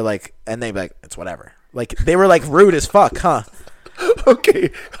 and they'd be like, "It's whatever." Like they were like rude as fuck, huh?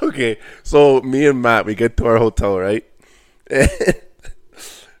 Okay. So me and Matt, we get to our hotel, right?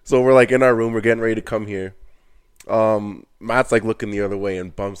 So we're like in our room, we're getting ready to come here. Matt's like looking the other way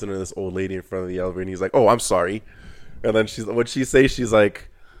and bumps into this old lady in front of the elevator, and he's like, "Oh, I'm sorry." And then what'd she say? She's like,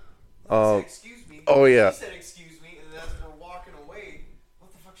 "Excuse me." Oh yeah. She said, "Excuse me," and as we're walking away,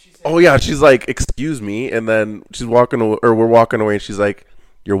 what the fuck she said? Oh yeah, she's like, "Excuse me," and then she's walking away, or we're walking away, and she's like,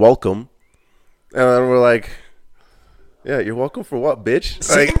 "You're welcome." And then we're like, "Yeah, you're welcome for what, bitch?"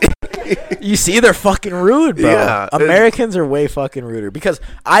 Like, you see, they're fucking rude, bro. Yeah, Americans are way fucking ruder because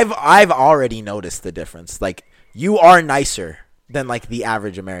I've already noticed the difference. Like, you are nicer than like the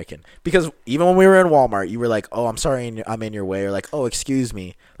average American because even when we were in Walmart, you were like, "Oh, I'm sorry, I'm in your way," or like, "Oh, excuse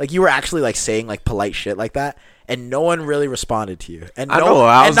me." Like you were actually like saying like polite shit like that, and no one really responded to you. And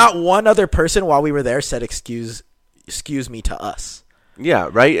not one other person while we were there said excuse me to us. Yeah,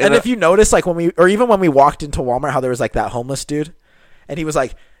 right. And if you notice, like when we walked into Walmart, how there was like that homeless dude, and he was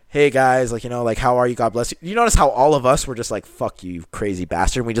like, "Hey guys, like, you know, like, how are you? God bless you." You notice how all of us were just like, "Fuck you, crazy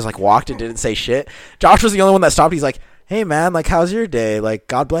bastard." And we just like walked and didn't say shit. Josh was the only one that stopped. He's like, "Hey man, like, how's your day? Like,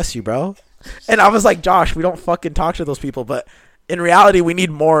 God bless you, bro." And I was like, "Josh, we don't fucking talk to those people." But in reality, we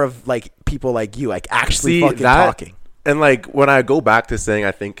need more of like people like you, like actually fucking talking. And like when I go back to saying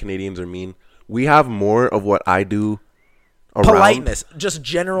I think Canadians are mean, we have more of what I do. Politeness, just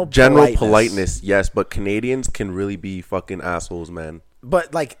general politeness, yes, but Canadians can really be fucking assholes, man.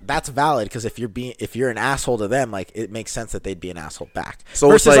 But like that's valid because if you're an asshole to them, like it makes sense that they'd be an asshole back. So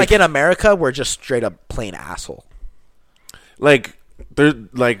versus like in America, we're just straight up plain asshole. Like there's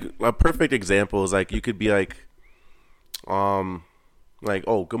like a perfect example is like you could be like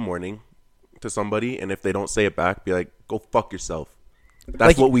oh, good morning to somebody, and if they don't say it back, be like, go fuck yourself. That's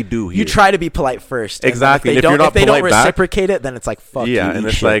like, what we do here. You try to be polite first. Exactly. If they don't reciprocate it, then it's like fuck you. Yeah, and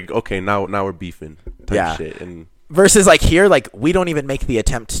it's shit. like, okay, now we're beefing type shit. And versus like here, like we don't even make the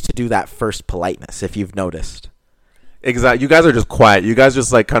attempt to do that first politeness, if you've noticed. Exactly. You guys are just quiet. You guys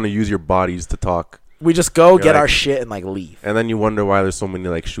just like kind of use your bodies to talk. We just go get our shit and like leave. And then you wonder why there's so many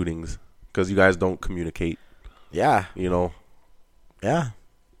like shootings because you guys don't communicate. Yeah. You know. Yeah.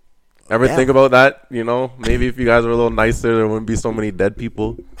 Ever think about that? You know, maybe if you guys were a little nicer, there wouldn't be so many dead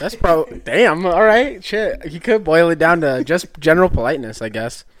people. That's probably damn. All right, shit. You could boil it down to just general politeness, I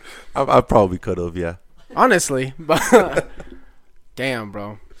guess. I probably could have, yeah. Honestly, but damn,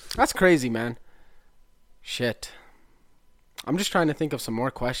 bro, that's crazy, man. Shit. I'm just trying to think of some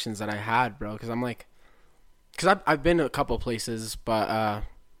more questions that I had, bro, because I've been to a couple places, but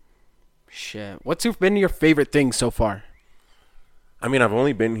shit. What's been your favorite thing so far? I mean, I've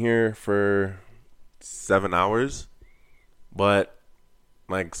only been here for 7 hours, but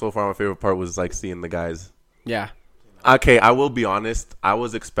like so far my favorite part was like seeing the guys. Yeah. Okay, I will be honest. I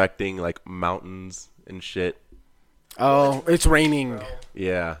was expecting like mountains and shit. Oh, it's raining.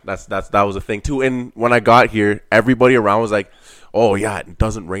 Yeah, that was a thing too. And when I got here, everybody around was like, "Oh yeah, it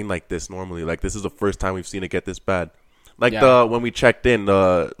doesn't rain like this normally. Like this is the first time we've seen it get this bad." Like when we checked in,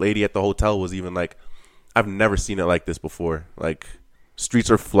 the lady at the hotel was even like, "I've never seen it like this before. Like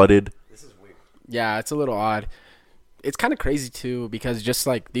streets are flooded." This is weird. Yeah, it's a little odd. It's kind of crazy too because just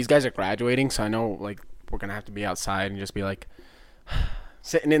like these guys are graduating, so I know like we're gonna have to be outside and just be like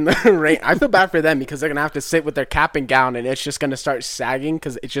sitting in the rain. I feel bad for them because they're gonna have to sit with their cap and gown, and it's just gonna start sagging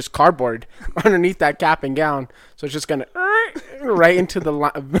because it's just cardboard underneath that cap and gown. So it's just gonna right into the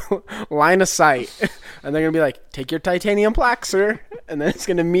line of sight, and they're gonna be like, "Take your titanium plaque, sir," and then it's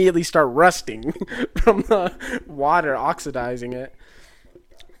gonna immediately start rusting from the water oxidizing it.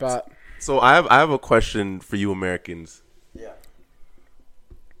 But so I have a question for you Americans. Yeah.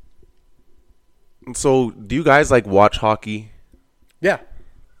 So do you guys like watch hockey? yeah.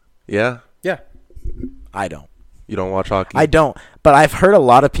 Yeah? Yeah. I don't. You don't watch hockey? I don't. But I've heard a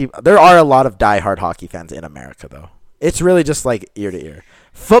lot of people. There are a lot of diehard hockey fans in America, though. It's really just like ear to ear.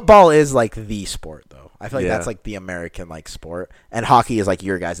 Football is like the sport, though. I feel like that's like the American like sport, and hockey is like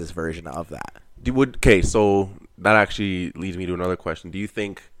your guys' version of that. Okay, so that actually leads me to another question. Do you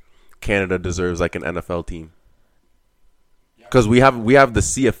think Canada deserves like an NFL team? Because we have the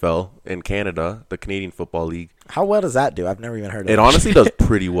CFL in Canada, the Canadian Football League. How well does that do? I've never even heard of it. It honestly does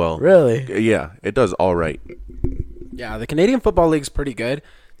pretty well. Really? Yeah, it does all right. Yeah, the Canadian Football League's pretty good.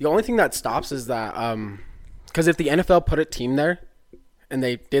 The only thing that stops is that because if the NFL put a team there and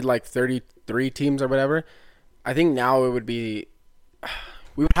they did like 33 teams or whatever, I think now it would be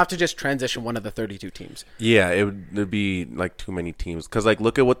we would have to just transition one of the 32 teams. Yeah, there'd be like too many teams. Because like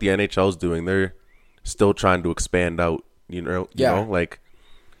look at what the NHL is doing. They're still trying to expand out. You know, like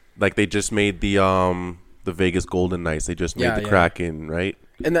they just made the Vegas Golden Knights. They just made the Kraken, right?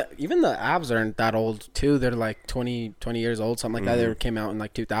 And even the Avs aren't that old too. They're like 20 years old, something like that. They came out in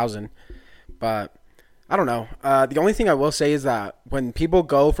like 2000. But I don't know. The only thing I will say is that when people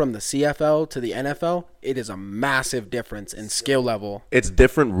go from the CFL to the NFL, it is a massive difference in skill level. It's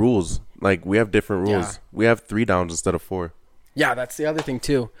different rules. Like we have different rules. Yeah. We have 3 downs instead of 4. Yeah, that's the other thing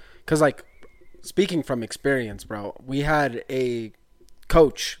too. Because like speaking from experience, bro, we had a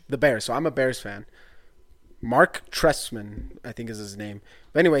coach, the Bears. So I'm a Bears fan. Mark Trestman, I think is his name.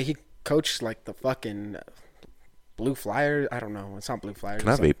 But anyway, he coached like the fucking Blue Flyer. I don't know. It's not Blue Flyer. Can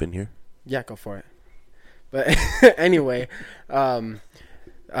I vape in here? Yeah, go for it. But anyway,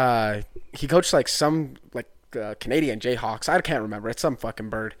 he coached like some like Canadian Jayhawks. I can't remember. It's some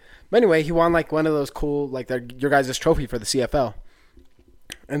fucking bird. But anyway, he won like one of those cool like your guys' trophy for the CFL.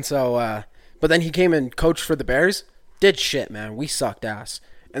 And so, but then he came and coached for the Bears. Did shit, man. We sucked ass.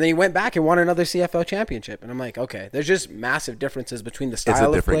 And then he went back and won another CFL championship. And I'm like, okay, there's just massive differences between the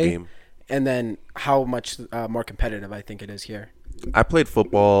style of play game and then how much more competitive I think it is here. I played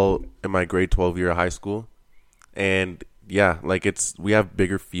football in my grade 12 year of high school. And yeah, like we have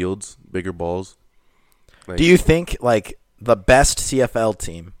bigger fields, bigger balls. Like, do you think like the best CFL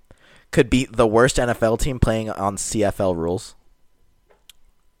team could beat the worst NFL team playing on CFL rules?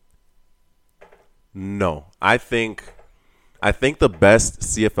 No. I think the best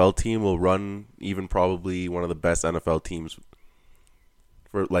CFL team will run even probably one of the best NFL teams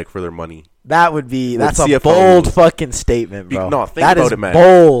for their money. That's a CFL bold rules. fucking statement, bro. No, think that about is it, man.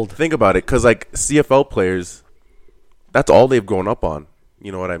 bold. Think about it, because like CFL players, that's all they've grown up on.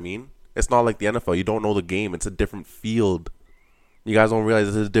 You know what I mean? It's not like the NFL. You don't know the game. It's a different field. You guys don't realize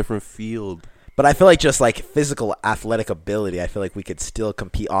it's a different field. But I feel like just like physical athletic ability, I feel like we could still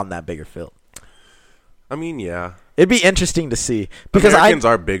compete on that bigger field. I mean, yeah. It'd be interesting to see because Americans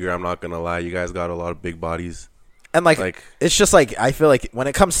are bigger. I'm not gonna lie. You guys got a lot of big bodies. And like it's just like I feel like when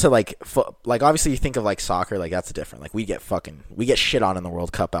it comes to like obviously you think of like soccer, like that's different. Like we get shit on in the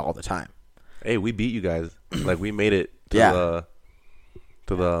World Cup all the time. Hey, we beat you guys. Like we made it to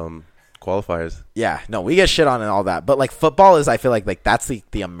the qualifiers. Yeah, no, we get shit on and all that. But like football is, I feel like that's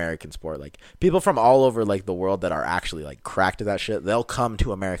the American sport. Like people from all over like the world that are actually like cracked at that shit, they'll come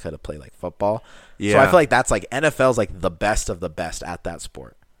to America to play like football. Yeah. So I feel like that's like NFL's like the best of the best at that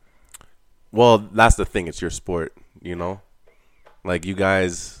sport. Well, that's the thing. It's your sport, you know? Like, you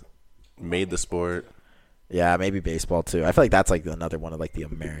guys made the sport. Yeah, maybe baseball, too. I feel like that's, like, another one of, like, the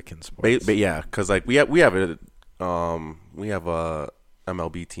American sports. But yeah, because, like, we have a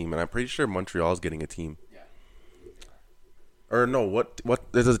MLB team, and I'm pretty sure Montreal's getting a team. Yeah. Or, no,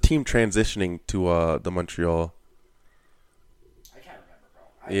 there's a team transitioning to the Montreal. I can't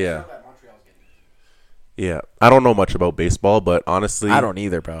remember, bro. Yeah. Yeah, I don't know much about baseball, but honestly, I don't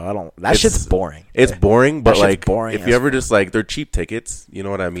either, bro. That shit's boring. It's boring, but like, boring if you ever just like, they're cheap tickets. You know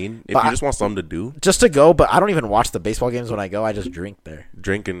what I mean? If you just want something to do, just to go. But I don't even watch the baseball games when I go. I just drink there,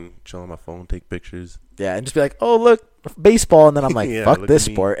 drink and chill on my phone, take pictures. Yeah, and just be like, oh look, baseball, and then I'm like, yeah, fuck this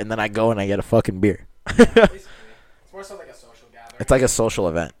sport, and then I go and I get a fucking beer. It's more so like a social gathering. It's like a social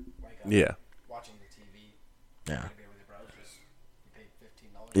event. Like, yeah. Watching the TV. Yeah.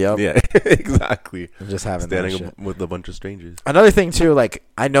 Yep. Yeah, exactly. I'm just having standing with a bunch of strangers. Another thing too, like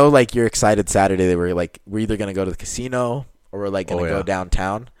I know, like you're excited Saturday that we're either gonna go to the casino or we're like gonna go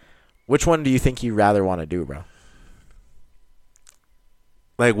downtown. Which one do you think you rather want to do, bro?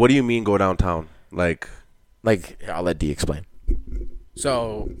 Like, what do you mean go downtown? Like I'll let D explain.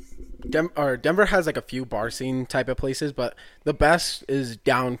 So, Denver has like a few bar scene type of places, but the best is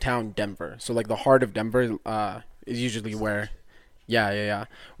downtown Denver. So like the heart of Denver is usually where. Yeah.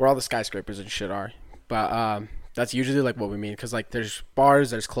 Where all the skyscrapers and shit are. But that's usually like what we mean. Because like there's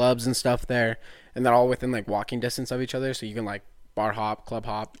bars, there's clubs and stuff there. And they're all within like walking distance of each other. So you can like bar hop, club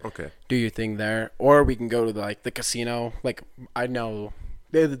hop. Okay. Do your thing there. Or we can go to the casino. Like I know.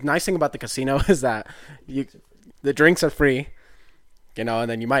 The nice thing about the casino is that the drinks are free. You know, and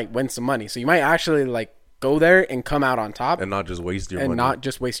then you might win some money. So you might actually like go there and come out on top. And not just waste your money. And not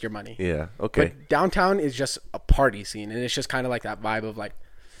just waste your money. Yeah, okay. But downtown is just a party scene. And it's just kind of like that vibe of like,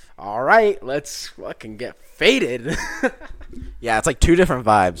 all right, let's fucking get faded. Yeah, it's like two different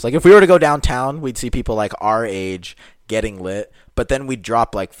vibes. Like if we were to go downtown, we'd see people like our age getting lit. But then we'd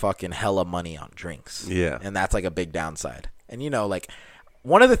drop like fucking hella money on drinks. Yeah. And that's like a big downside. And you know, like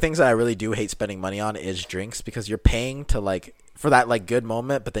one of the things that I really do hate spending money on is drinks. Because you're paying to like for that like good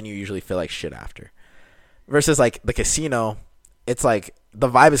moment. But then you usually feel like shit after. Versus like the casino, it's like the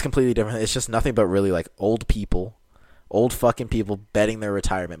vibe is completely different. It's just nothing but really like old fucking people betting their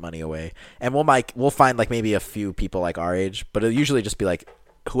retirement money away. And we'll find like maybe a few people like our age, but it'll usually just be like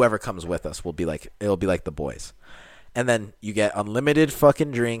whoever comes with us will be like, it'll be like the boys. And then you get unlimited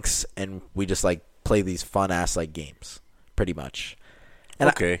fucking drinks and we just like play these fun ass like games pretty much. And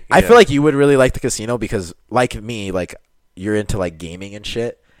okay. I feel like you would really like the casino because like me, like you're into like gaming and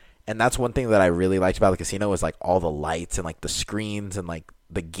shit. And that's one thing that I really liked about the casino was like all the lights and like the screens and like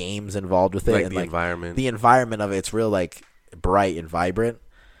the games involved with it. Like and the environment. The environment of it, it's real like bright and vibrant.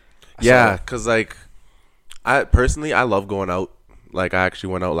 Yeah, because like I love going out. Like I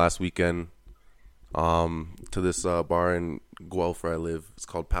actually went out last weekend to this bar in Guelph where I live. It's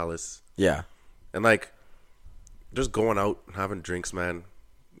called Palace. Yeah. And like just going out and having drinks, man,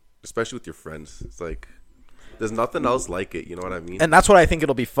 especially with your friends. It's like there's nothing else like it, you know what I mean? And that's what I think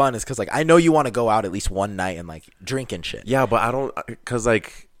it'll be fun is because, like, I know you want to go out at least one night and, like, drink and shit. Yeah, but I don't – because,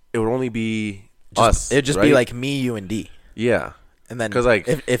 like, it would only be us, It'd just right? be, like, me, you, and D. Yeah. And then like,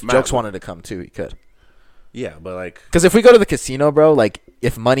 if Jokes wanted to come, too, he could. Yeah, but, like – because if we go to the casino, bro, like,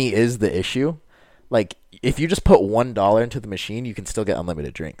 if money is the issue, like, if you just put $1 into the machine, you can still get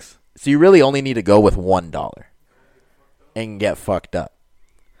unlimited drinks. So you really only need to go with $1 and get fucked up.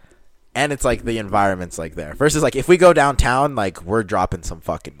 And it's like the environment's like there. Versus like if we go downtown, like we're dropping some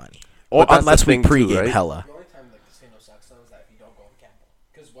fucking money. Or unless we pregame right? hella. The only time the casino sucks though is that if you don't go and gamble.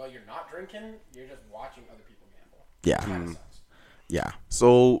 Because while you're not drinking, you're just watching other people gamble. Yeah. Yeah.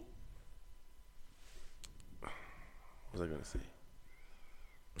 So what was I gonna say?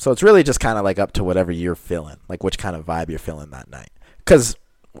 So it's really just kind of like up to whatever you're feeling, like which kind of vibe you're feeling that night. Because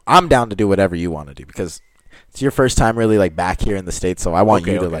I'm down to do whatever you want to do because it's your first time really like back here in the States, so I want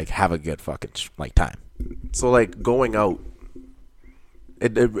you to like have a good fucking like time. So like going out,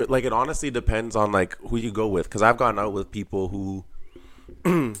 it honestly depends on like who you go with. Because I've gone out with people who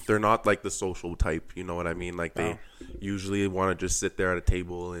they're not like the social type. You know what I mean? Like they usually want to just sit there at a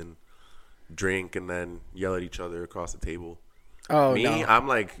table and drink and then yell at each other across the table. Oh, me, no. I'm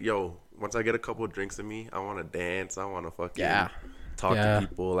like, yo, once I get a couple of drinks in me, I want to dance. I want to fucking talk to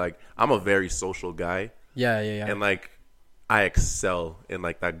people. Like I'm a very social guy. Yeah. And like I excel in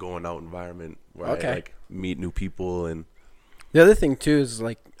like that going out environment where I like meet new people. And the other thing too is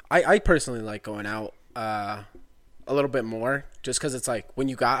like I personally like going out a little bit more just because it's like when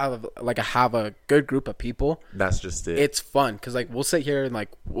you have a good group of people, that's just it. It's fun because like we'll sit here and like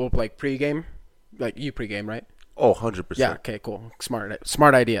we'll like pregame, like you pregame, right? Oh, 100%. Yeah. Okay. Cool.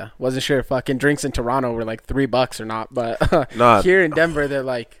 Smart idea. Wasn't sure if fucking drinks in Toronto were like $3 or not, but here in Denver they're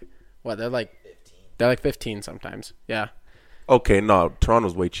like what? They're like 15 sometimes. Yeah. Okay. No,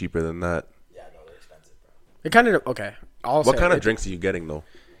 Toronto's way cheaper than that. Yeah, no, they're expensive, bro. It kind of okay. What kind of drinks are you getting though?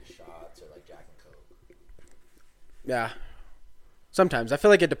 Shots or like Jack and Coke. Yeah. Sometimes I feel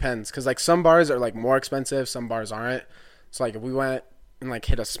like it depends because like some bars are like more expensive, some bars aren't. So like if we went and like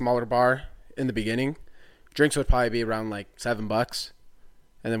hit a smaller bar in the beginning, drinks would probably be around like $7,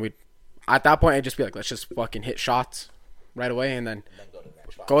 and then we, at that point, I'd just be like, let's just fucking hit shots right away, and then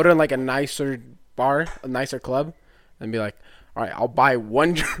go to like a nicer bar, a nicer club, and be like, all right, I'll buy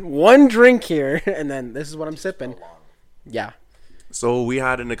one drink here, and then this is what I'm sipping. Yeah. So we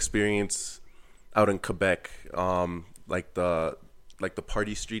had an experience out in Quebec, like the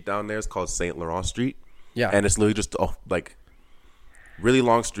party street down there is called Saint Laurent Street. Yeah. And it's literally just like really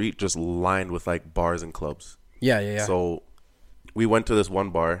long street just lined with like bars and clubs. Yeah. So we went to this one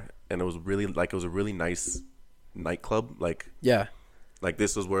bar and it was really like, it was a really nice nightclub. Like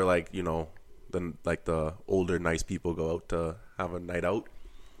this was where like, you know, then like the older nice people go out to have a night out.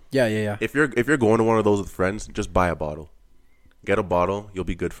 Yeah. If you're going to one of those with friends, just buy a bottle. Get a bottle, you'll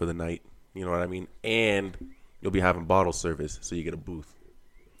be good for the night. You know what I mean? And you'll be having bottle service, so you get a booth.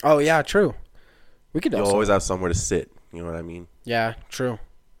 Oh yeah, true. We could. You'll always have somewhere to sit. You know what I mean? Yeah, true.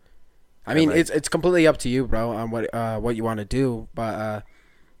 I mean, like, it's completely up to you, bro, on what you want to do. But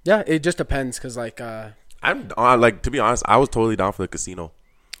yeah, it just depends. Cause like I'm like, to be honest, I was totally down for the casino.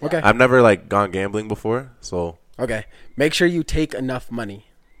 Okay. I've never like gone gambling before, so okay. Make sure you take enough money.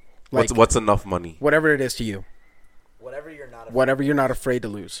 Like, what's enough money? Whatever it is to you. Whatever you're not afraid to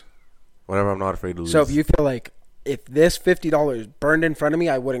lose. Whatever I'm not afraid to lose. So if you feel like if this $50 burned in front of me,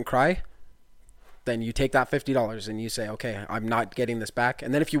 I wouldn't cry, then you take that $50 and you say, okay, I'm not getting this back.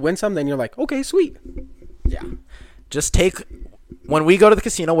 And then if you win some, then you're like, okay, sweet. Yeah. Just take, when we go to the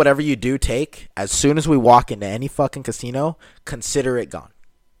casino, whatever you do take, as soon as we walk into any fucking casino, consider it gone.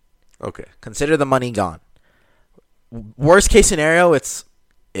 Okay. Consider the money gone. Worst case scenario, it's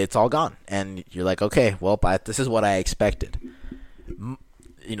all gone. And you're like, okay, well, this is what I expected.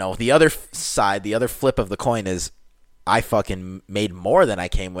 You know, the other side, the other flip of the coin is I fucking made more than I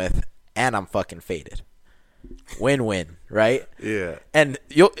came with, and I'm fucking faded. Win-win, right? Yeah. And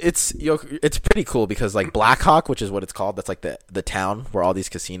it's pretty cool because like Blackhawk, which is what it's called, that's like the town where all these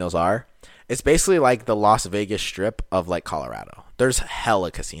casinos are. It's basically like the Las Vegas Strip of like Colorado. There's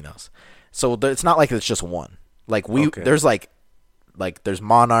hella casinos, so it's not like it's just one. Like there's like there's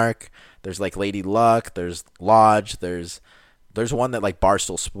Monarch, there's like Lady Luck, there's Lodge, there's one that like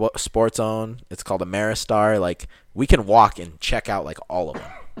Barstool Sports own. It's called Ameristar. Like we can walk and check out like all of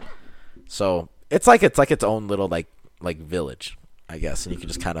them. So it's like its own little like village, I guess, and you can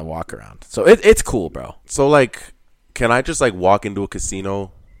just kind of walk around. So it's cool, bro. So like, can I just like walk into a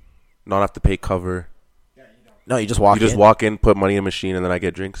casino, not have to pay cover? Yeah, you don't. No, you just walk. You just walk in, put money in a machine, and then I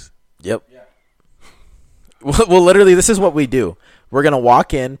get drinks. Yep. Yeah. Well, literally, this is what we do. We're gonna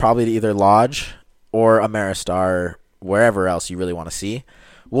walk in probably to either Lodge or Ameristar, wherever else you really want to see.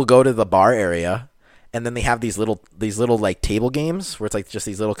 We'll go to the bar area, and then they have these little like table games where it's like just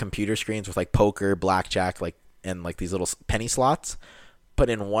these little computer screens with like poker, blackjack, like and like these little penny slots.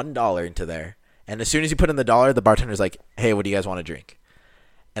 Put in $1 into there, and as soon as you put in the dollar, the bartender's like, "Hey, what do you guys want to drink?"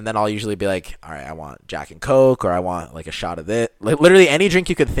 And then I'll usually be like, "All right, I want Jack and Coke, or I want like a shot of this." Like literally any drink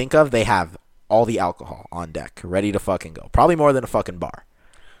you could think of, they have all the alcohol on deck, ready to fucking go. Probably more than a fucking bar.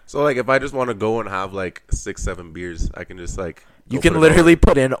 So like, if I just want to go and have like 6-7 beers, I can just like you can literally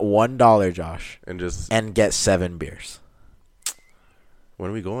put in $1, Josh, and get 7 beers. When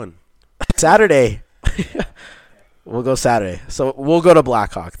are we going? Saturday. We'll go Saturday. So we'll go to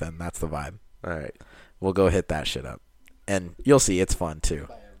Blackhawk then. That's the vibe. All right. We'll go hit that shit up, and you'll see it's fun too.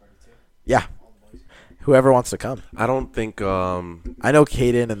 Yeah. Whoever wants to come. I don't think I know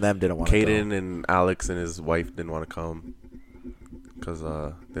Caden and them didn't want to go. Caden and Alex and his wife didn't want to come because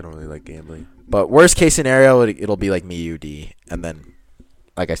they don't really like gambling. But worst case scenario, it'll be like me, you, D. And then,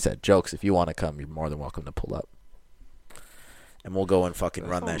 like I said, jokes. If you want to come, you're more than welcome to pull up. And we'll go and fucking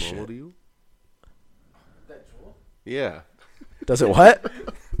run that shit. Yeah. Does it what?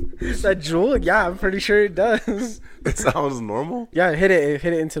 That jewel? Yeah, I'm pretty sure it does. It sounds normal. Yeah, hit it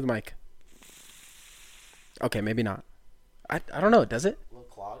into the mic. Okay, maybe not. I don't know. Does it? A little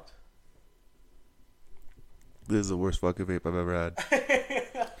clogged. This is the worst fucking vape I've ever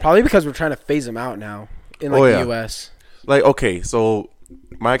had. Probably because we're trying to phase them out now in the U.S. Like, okay, so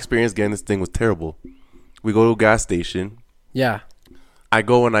my experience getting this thing was terrible. We go to a gas station. Yeah. I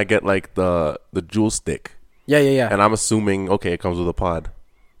go and I get like the jewel stick. Yeah. And I'm assuming, okay, it comes with a pod.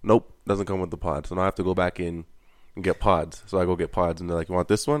 Nope, doesn't come with the pod. So now I have to go back in and get pods. So I go get pods, and they're like, "You want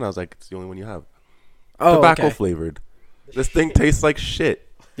this one?" I was like, "It's the only one you have." Oh, Tobacco okay. flavored. This thing tastes like shit.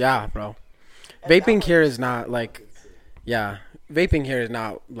 Yeah, bro. Vaping here is not like, yeah. Vaping here is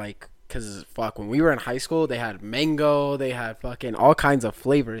not like, cause fuck, when we were in high school, they had mango, they had fucking all kinds of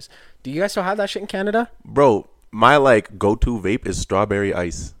flavors. Do you guys still have that shit in Canada? Bro, my like go-to vape is strawberry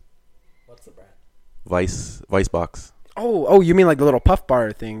ice. What's the brand? Vice box. Oh, you mean like the little puff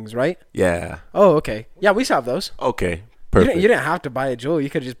bar things, right? Yeah. Oh, okay. Yeah, we still have those. Okay. Perfect. You didn't have to buy a jewel. You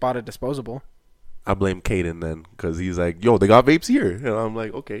could have just bought a disposable. I blame Caden then because he's like, "Yo, they got vapes here," and I'm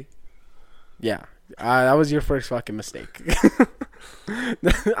like, "Okay." Yeah, that was your first fucking mistake.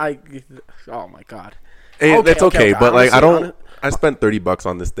 Oh my god. Hey, that's okay, but like Honestly, I spent $30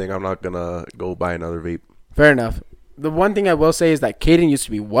 on this thing. I'm not gonna go buy another vape. Fair enough. The one thing I will say is that Caden used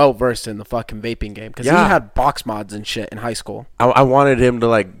to be well versed in the fucking vaping game because he had box mods and shit in high school. I wanted him to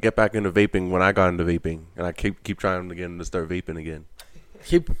like get back into vaping when I got into vaping, and I keep trying to get him to start vaping again.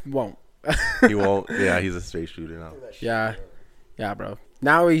 He won't. He won't. Yeah, he's a straight shooter now. Yeah, bro.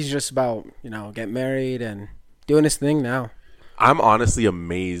 Now he's just about getting married and doing his thing now. I'm honestly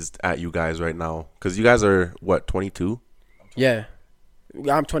amazed at you guys right now because you guys are what 22. Yeah,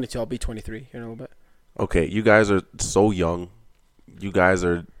 I'm 22. I'll be 23 in a little bit. Okay, you guys are so young. You guys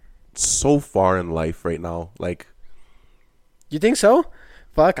are so far in life right now. Like, you think so?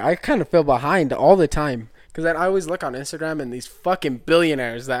 Fuck, I kind of feel behind all the time. Because then I always look on Instagram and these fucking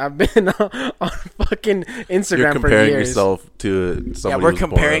billionaires that have been on fucking Instagram you're for comparing years. yourself to somebody. Yeah, we're who's born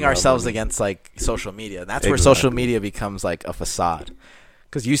comparing around ourselves money. against like social media. And that's where social media becomes like a facade.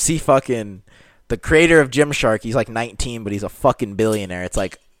 Because you see fucking the creator of Gymshark, he's like 19, but he's a fucking billionaire. It's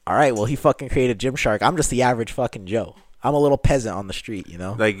like, all right, well, he fucking created Gymshark. I'm just the average fucking Joe. I'm a little peasant on the street, you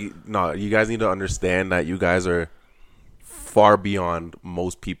know? Like, no, you guys need to understand that you guys are far beyond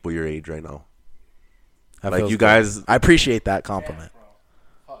most people your age right now. Like, you guys... I appreciate that compliment.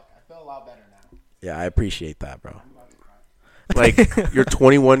 Fuck, I feel a lot better now. Yeah, I appreciate that, bro. Like, you're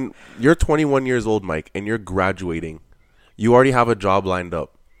 21 years old, Mike, and you're graduating. You already have a job lined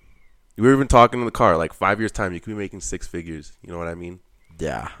up. We were even talking in the car, like 5 years' time, you could be making 6 figures. You know what I mean?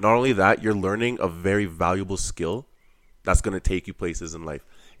 Yeah. Not only that, you're learning a very valuable skill that's going to take you places in life.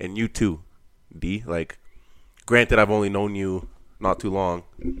 And you too, D. Like, granted, I've only known you not too long.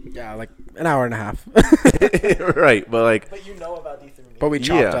 Yeah, like an hour and a half. Right, but like... But you know about D3. But we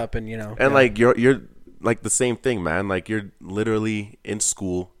chopped up and, And like, you're like the same thing, man. Like, you're literally in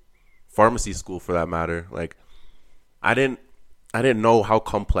school, pharmacy school for that matter. Like, I didn't know how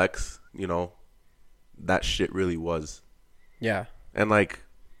complex, that shit really was. Yeah. And like,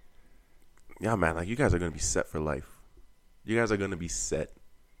 yeah, man, like you guys are going to be set for life. You guys are going to be set.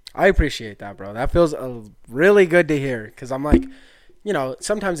 I appreciate that, bro. That feels really good to hear because I'm like,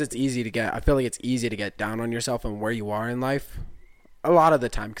 sometimes it's easy to get, I feel like it's easy to get down on yourself and where you are in life a lot of the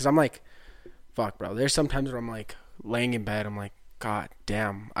time because I'm like, fuck, bro. There's sometimes where I'm like laying in bed. I'm like, God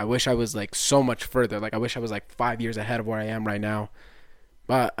damn, I wish I was like so much further. Like, I wish I was like 5 years ahead of where I am right now.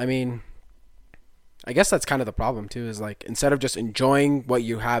 But I mean, I guess that's kind of the problem too, is like instead of just enjoying what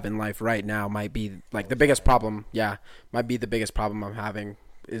you have in life right now might be like the biggest problem. Yeah, might be the biggest problem I'm having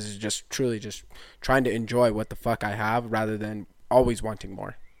is just truly just trying to enjoy what the fuck I have rather than always wanting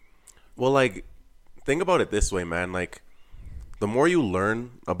more. Well, like, think about it this way, man. Like, the more you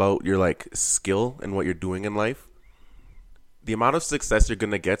learn about your like skill and what you're doing in life, the amount of success you're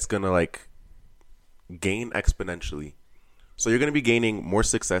gonna get's gonna like gain exponentially. So you're gonna be gaining more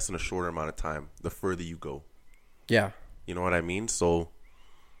success in a shorter amount of time the further you go. Yeah. You know what I mean? So,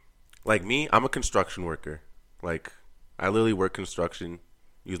 like me, I'm a construction worker. Like, I literally work construction,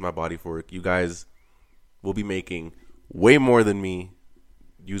 use my body for work. You guys will be making way more than me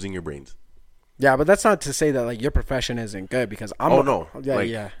using your brains. Yeah, but that's not to say that like your profession isn't good because I'm. Oh no, Yeah, like,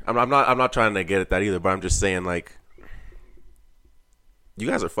 yeah. I'm not trying to get at that either. But I'm just saying like, you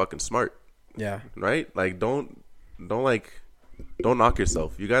guys are fucking smart, Yeah. right? Like don't knock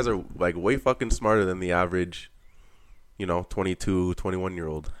yourself. You guys are like way fucking smarter than the average, 22,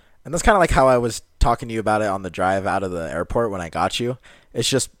 21-year-old. And that's kind of like how I was talking to you about it on the drive out of the airport when I got you. It's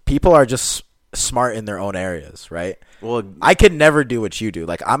just people are just smart in their own areas, right? Well, I could never do what you do.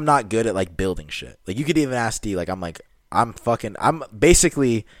 Like, I'm not good at like building shit. Like, you could even ask D. Like, I'm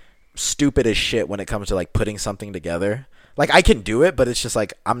basically stupid as shit when it comes to like putting something together. Like, I can do it, but it's just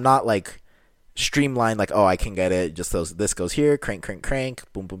like I'm not like streamlined. Like, oh, I can get it. Just this goes here,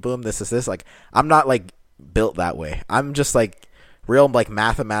 crank, boom, boom, boom. This is this. Like, I'm not like built that way. I'm just like real like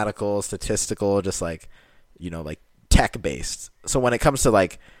mathematical, statistical, just like like tech based. So when it comes to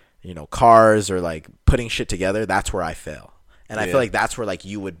like cars or like putting shit together, that's where I fail. And I feel like that's where like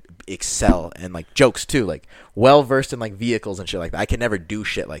you would excel, and like jokes too, like well versed in like vehicles and shit like that. I can never do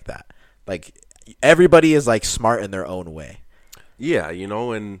shit like that. Like everybody is like smart in their own way. Yeah,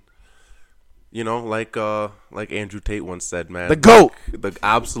 and like Andrew Tate once said, man, the GOAT, the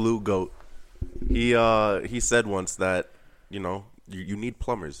absolute GOAT. He said once that you need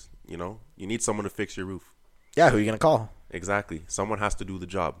plumbers. You need someone to fix your roof. Yeah, who are you gonna call? Exactly, someone has to do the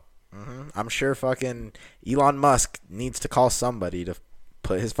job. Mm-hmm. I'm sure fucking Elon Musk needs to call somebody to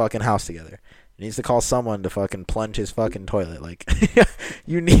put his fucking house together. He needs to call someone to fucking plunge his fucking toilet. Like,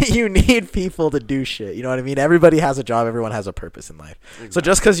 you need people to do shit. You know what I mean? Everybody has a job. Everyone has a purpose in life. Exactly. So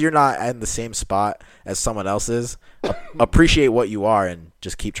just because you're not in the same spot as someone else is, appreciate what you are and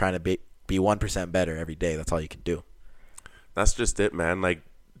just keep trying to be 1% better every day. That's all you can do. That's just it, man. Like,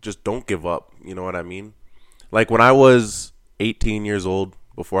 just don't give up. You know what I mean? Like, when I was 18 years old,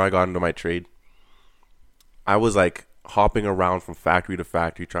 before I got into my trade, I was like hopping around from factory to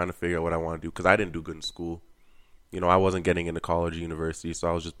factory trying to figure out what I want to do because I didn't do good in school. I wasn't getting into college or university, so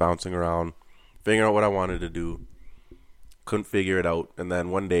I was just bouncing around, figuring out what I wanted to do. Couldn't figure it out. And then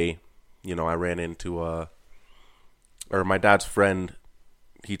one day, I ran into or my dad's friend.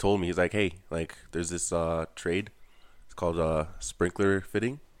 He told me, he's like, hey, like there's this trade. It's called sprinkler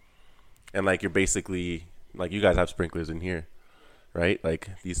fitting. And like you're basically, like you guys have sprinklers in here, right? Like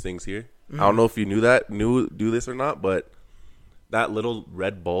these things here. I don't know if you do this or not, but that little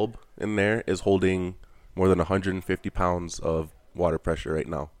red bulb in there is holding more than 150 pounds of water pressure right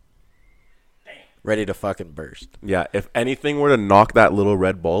now. Ready to fucking burst. Yeah, if anything were to knock that little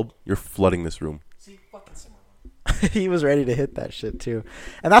red bulb, you're flooding this room. See, fucking someone. He was ready to hit that shit too.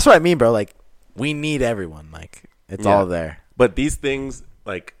 And that's what I mean, bro. Like, we need everyone. Like, it's all there. But these things,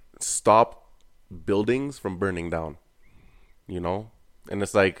 like, stop buildings from burning down. And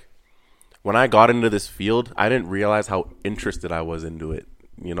it's like, when I got into this field, I didn't realize how interested I was into it,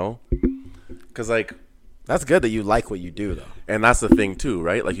 because like, that's good that you like what you do though. And that's the thing too,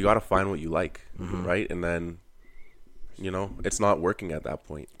 right? Like, you got to find what you like, right? And then it's not working at that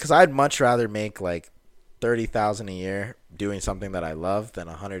point. Because I'd much rather make like $30,000 a year doing something that I love than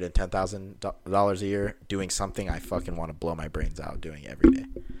 $110,000 a year doing something I fucking want to blow my brains out doing every day.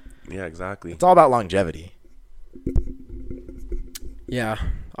 Yeah, exactly. It's all about longevity. Yeah.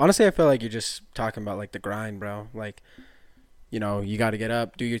 Honestly, I feel like you're just talking about, like, the grind, bro. Like, you got to get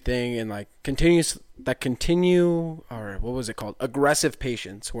up, do your thing, and, like, or what was it called? Aggressive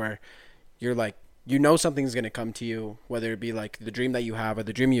patience, where you're, like, something's going to come to you, whether it be, like, the dream that you have or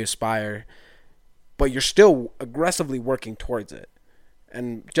the dream you aspire, but you're still aggressively working towards it.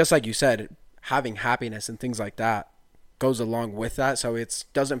 And just like you said, having happiness and things like that goes along with that, so it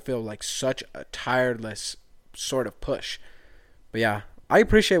doesn't feel like such a tireless sort of push. But yeah, I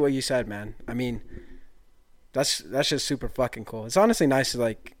appreciate what you said, man. I mean, that's just super fucking cool. It's honestly nice to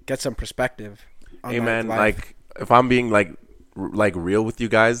like get some perspective on, hey, man, life. like, if I'm being like real with you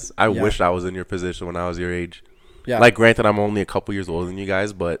guys, I wish I was in your position when I was your age. Yeah. Like, granted, I'm only a couple years older than you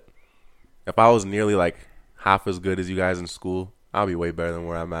guys, but if I was nearly like half as good as you guys in school, I'll be way better than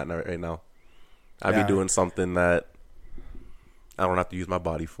where I'm at right now. I'd be doing something that I don't have to use my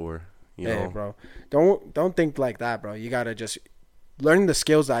body for. You know? Bro, don't think like that, bro. You gotta just learn the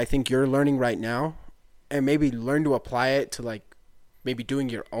skills that I think you're learning right now, and maybe learn to apply it to like maybe doing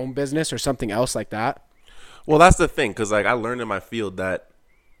your own business or something else like that. Well, that's the thing, because like I learned in my field that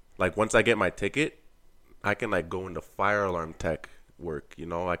like once I get my ticket, I can like go into fire alarm tech work.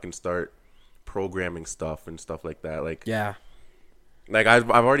 I can start programming stuff and stuff like that. Like like I've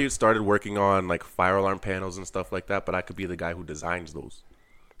already started working on like fire alarm panels and stuff like that, but I could be the guy who designs those.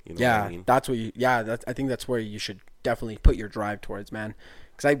 You know what I mean? That's what you. Yeah, I think that's where you should definitely put your drive towards, man.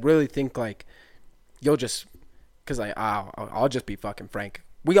 Because I really think like you'll just, because I'll just be fucking frank.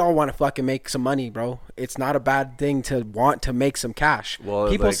 we all want to fucking make some money, bro. It's not a bad thing to want to make some cash. Well,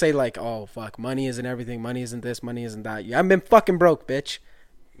 people like, say like, oh fuck, money isn't everything, money isn't this, money isn't that. You haven't been fucking broke, bitch.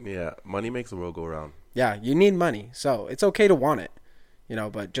 Yeah, money makes the world go round. Yeah, you need money, so it's okay to want it, you know.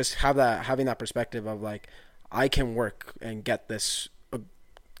 But just having that perspective of like, I can work and get this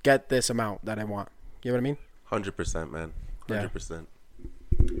amount that I want. You know what I mean? 100%, man. 100%.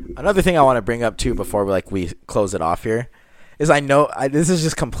 Another thing I want to bring up too before we close it off here is this is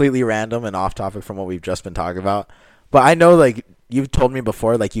just completely random and off topic from what we've just been talking about, but I know like you've told me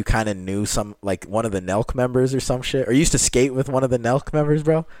before, like you kind of knew some like one of the Nelk members or some shit, or you used to skate with one of the Nelk members,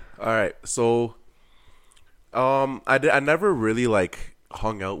 bro. All right, so I never really like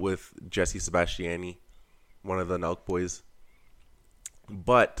hung out with Jesse Sebastiani, one of the Nelk boys,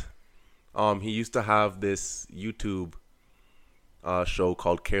 but he used to have this YouTube show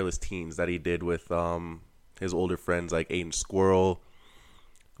called Careless Teens that he did with his older friends like Aiden Squirrel.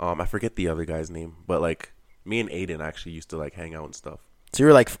 I forget the other guy's name, but like me and Aiden actually used to like hang out and stuff. So you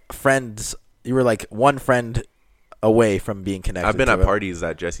were like friends. You were like one friend away from being connected. I've been to at it. parties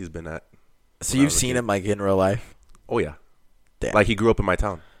that Jesse's been at. So you've seen him like in real life? Oh yeah. Damn. Like he grew up in my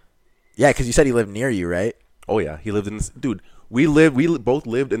town. Yeah, because you said he lived near you, right? Oh yeah, he lived in this. Dude, we both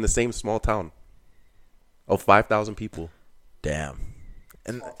lived in the same small town of 5,000 people. Damn.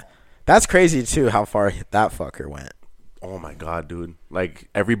 And that's crazy too, how far that fucker went. Oh my god, dude! Like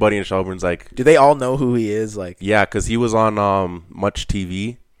everybody in Shelburne's like, do they all know who he is? Like, yeah, because he was on Much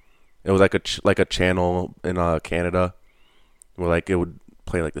TV. It was like a channel in Canada where like it would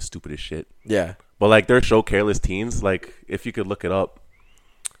play like the stupidest shit. yeah. But like their show Careless Teens, like if you could look it up,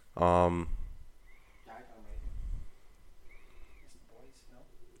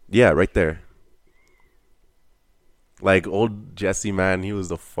 yeah, right there. Like old Jesse, man, he was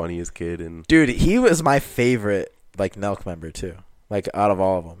the funniest kid. And Dude, he was my favorite like Nelk member too. Like out of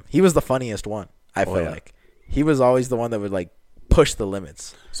all of them, he was the funniest one. I feel like he was always the one that would like push the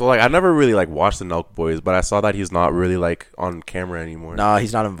limits. So like I never really like watched the Nelk Boys, but I saw that he's not really like on camera anymore. Nah,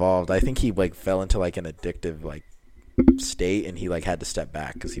 he's not involved. I think he like fell into like an addictive like state, and he like had to step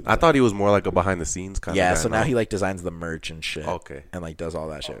back because he. I thought he was more like a behind the scenes kind of guy. Yeah, so now he like designs the merch and shit. Okay. And like does all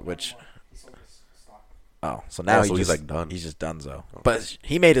that shit, which. Oh, so now so he's like done. He's just donezo. Okay. But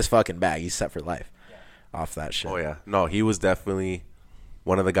he made his fucking bag. He's set for life off that shit. Oh yeah, no, he was definitely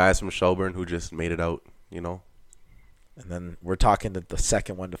one of the guys from Shelburne who just made it out. You know. And then we're talking to the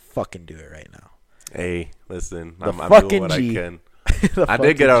second one to fucking do it right now. Hey, listen, The I'm fucking doing what G. I can. I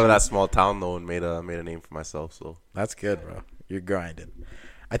did get out of that small town though and made a name for myself. So that's good, bro. You're grinding.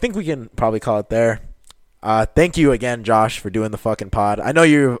 I think we can probably call it there. Thank you again, Josh, for doing the fucking pod. I know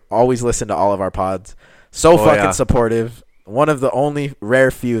you always listen to all of our pods. So fucking supportive. One of the only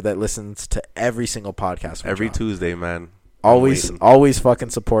rare few that listens to every single podcast. Every Tuesday, man. Always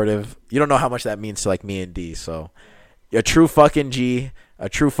fucking supportive. You don't know how much that means to like me and D. So you're a true fucking G, a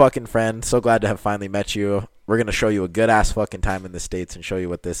true fucking friend. So glad to have finally met you. We're going to show you a good ass fucking time in the States and show you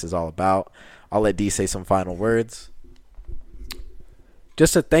what this is all about. I'll let D say some final words.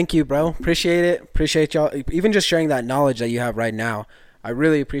 Just a thank you, bro. Appreciate it. Appreciate y'all. Even just sharing that knowledge that you have right now. I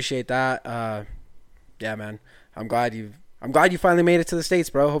really appreciate that. Yeah, man. I'm glad you finally made it to the States,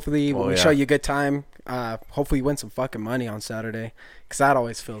 bro. Hopefully we show you a good time. Hopefully you win some fucking money on Saturday, because that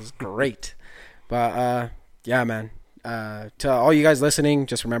always feels great. But yeah, man. To all you guys listening,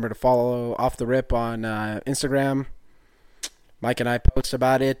 just remember to follow Off the Rip on Instagram. Mike and I post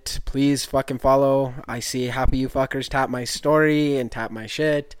about it. Please fucking follow. I see half of you fuckers tap my story and tap my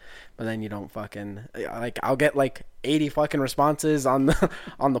shit, but then you don't fucking like. I'll get like 80 fucking responses on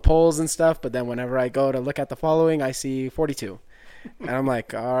the polls and stuff, but then whenever I go to look at the following, I see 42, and I'm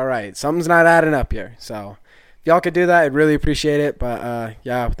like, all right, something's not adding up here. So if y'all could do that, I'd really appreciate it. But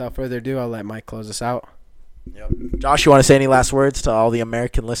yeah, without further ado, I'll let Mike close us out. Yep. Josh, you want to say any last words to all the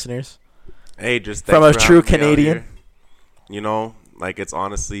American listeners? Hey, just from a true Canadian. You know, like it's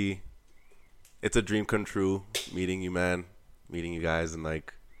a dream come true meeting you, man, meeting you guys, and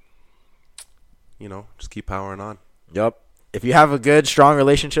like, you know, just keep powering on. Yep. If you have a good, strong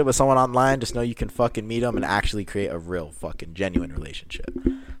relationship with someone online, just know you can fucking meet them and actually create a real fucking genuine relationship.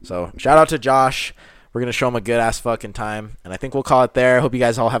 So shout out to Josh. We're going to show him a good ass fucking time. And I think we'll call it there. Hope you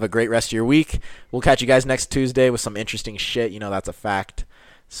guys all have a great rest of your week. We'll catch you guys next Tuesday with some interesting shit. You know, that's a fact.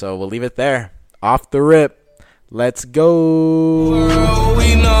 So we'll leave it there. Off the rip. Let's go.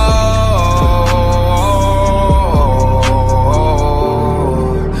 We know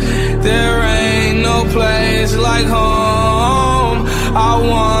there ain't no place like home. I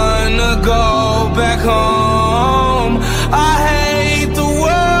wanna go.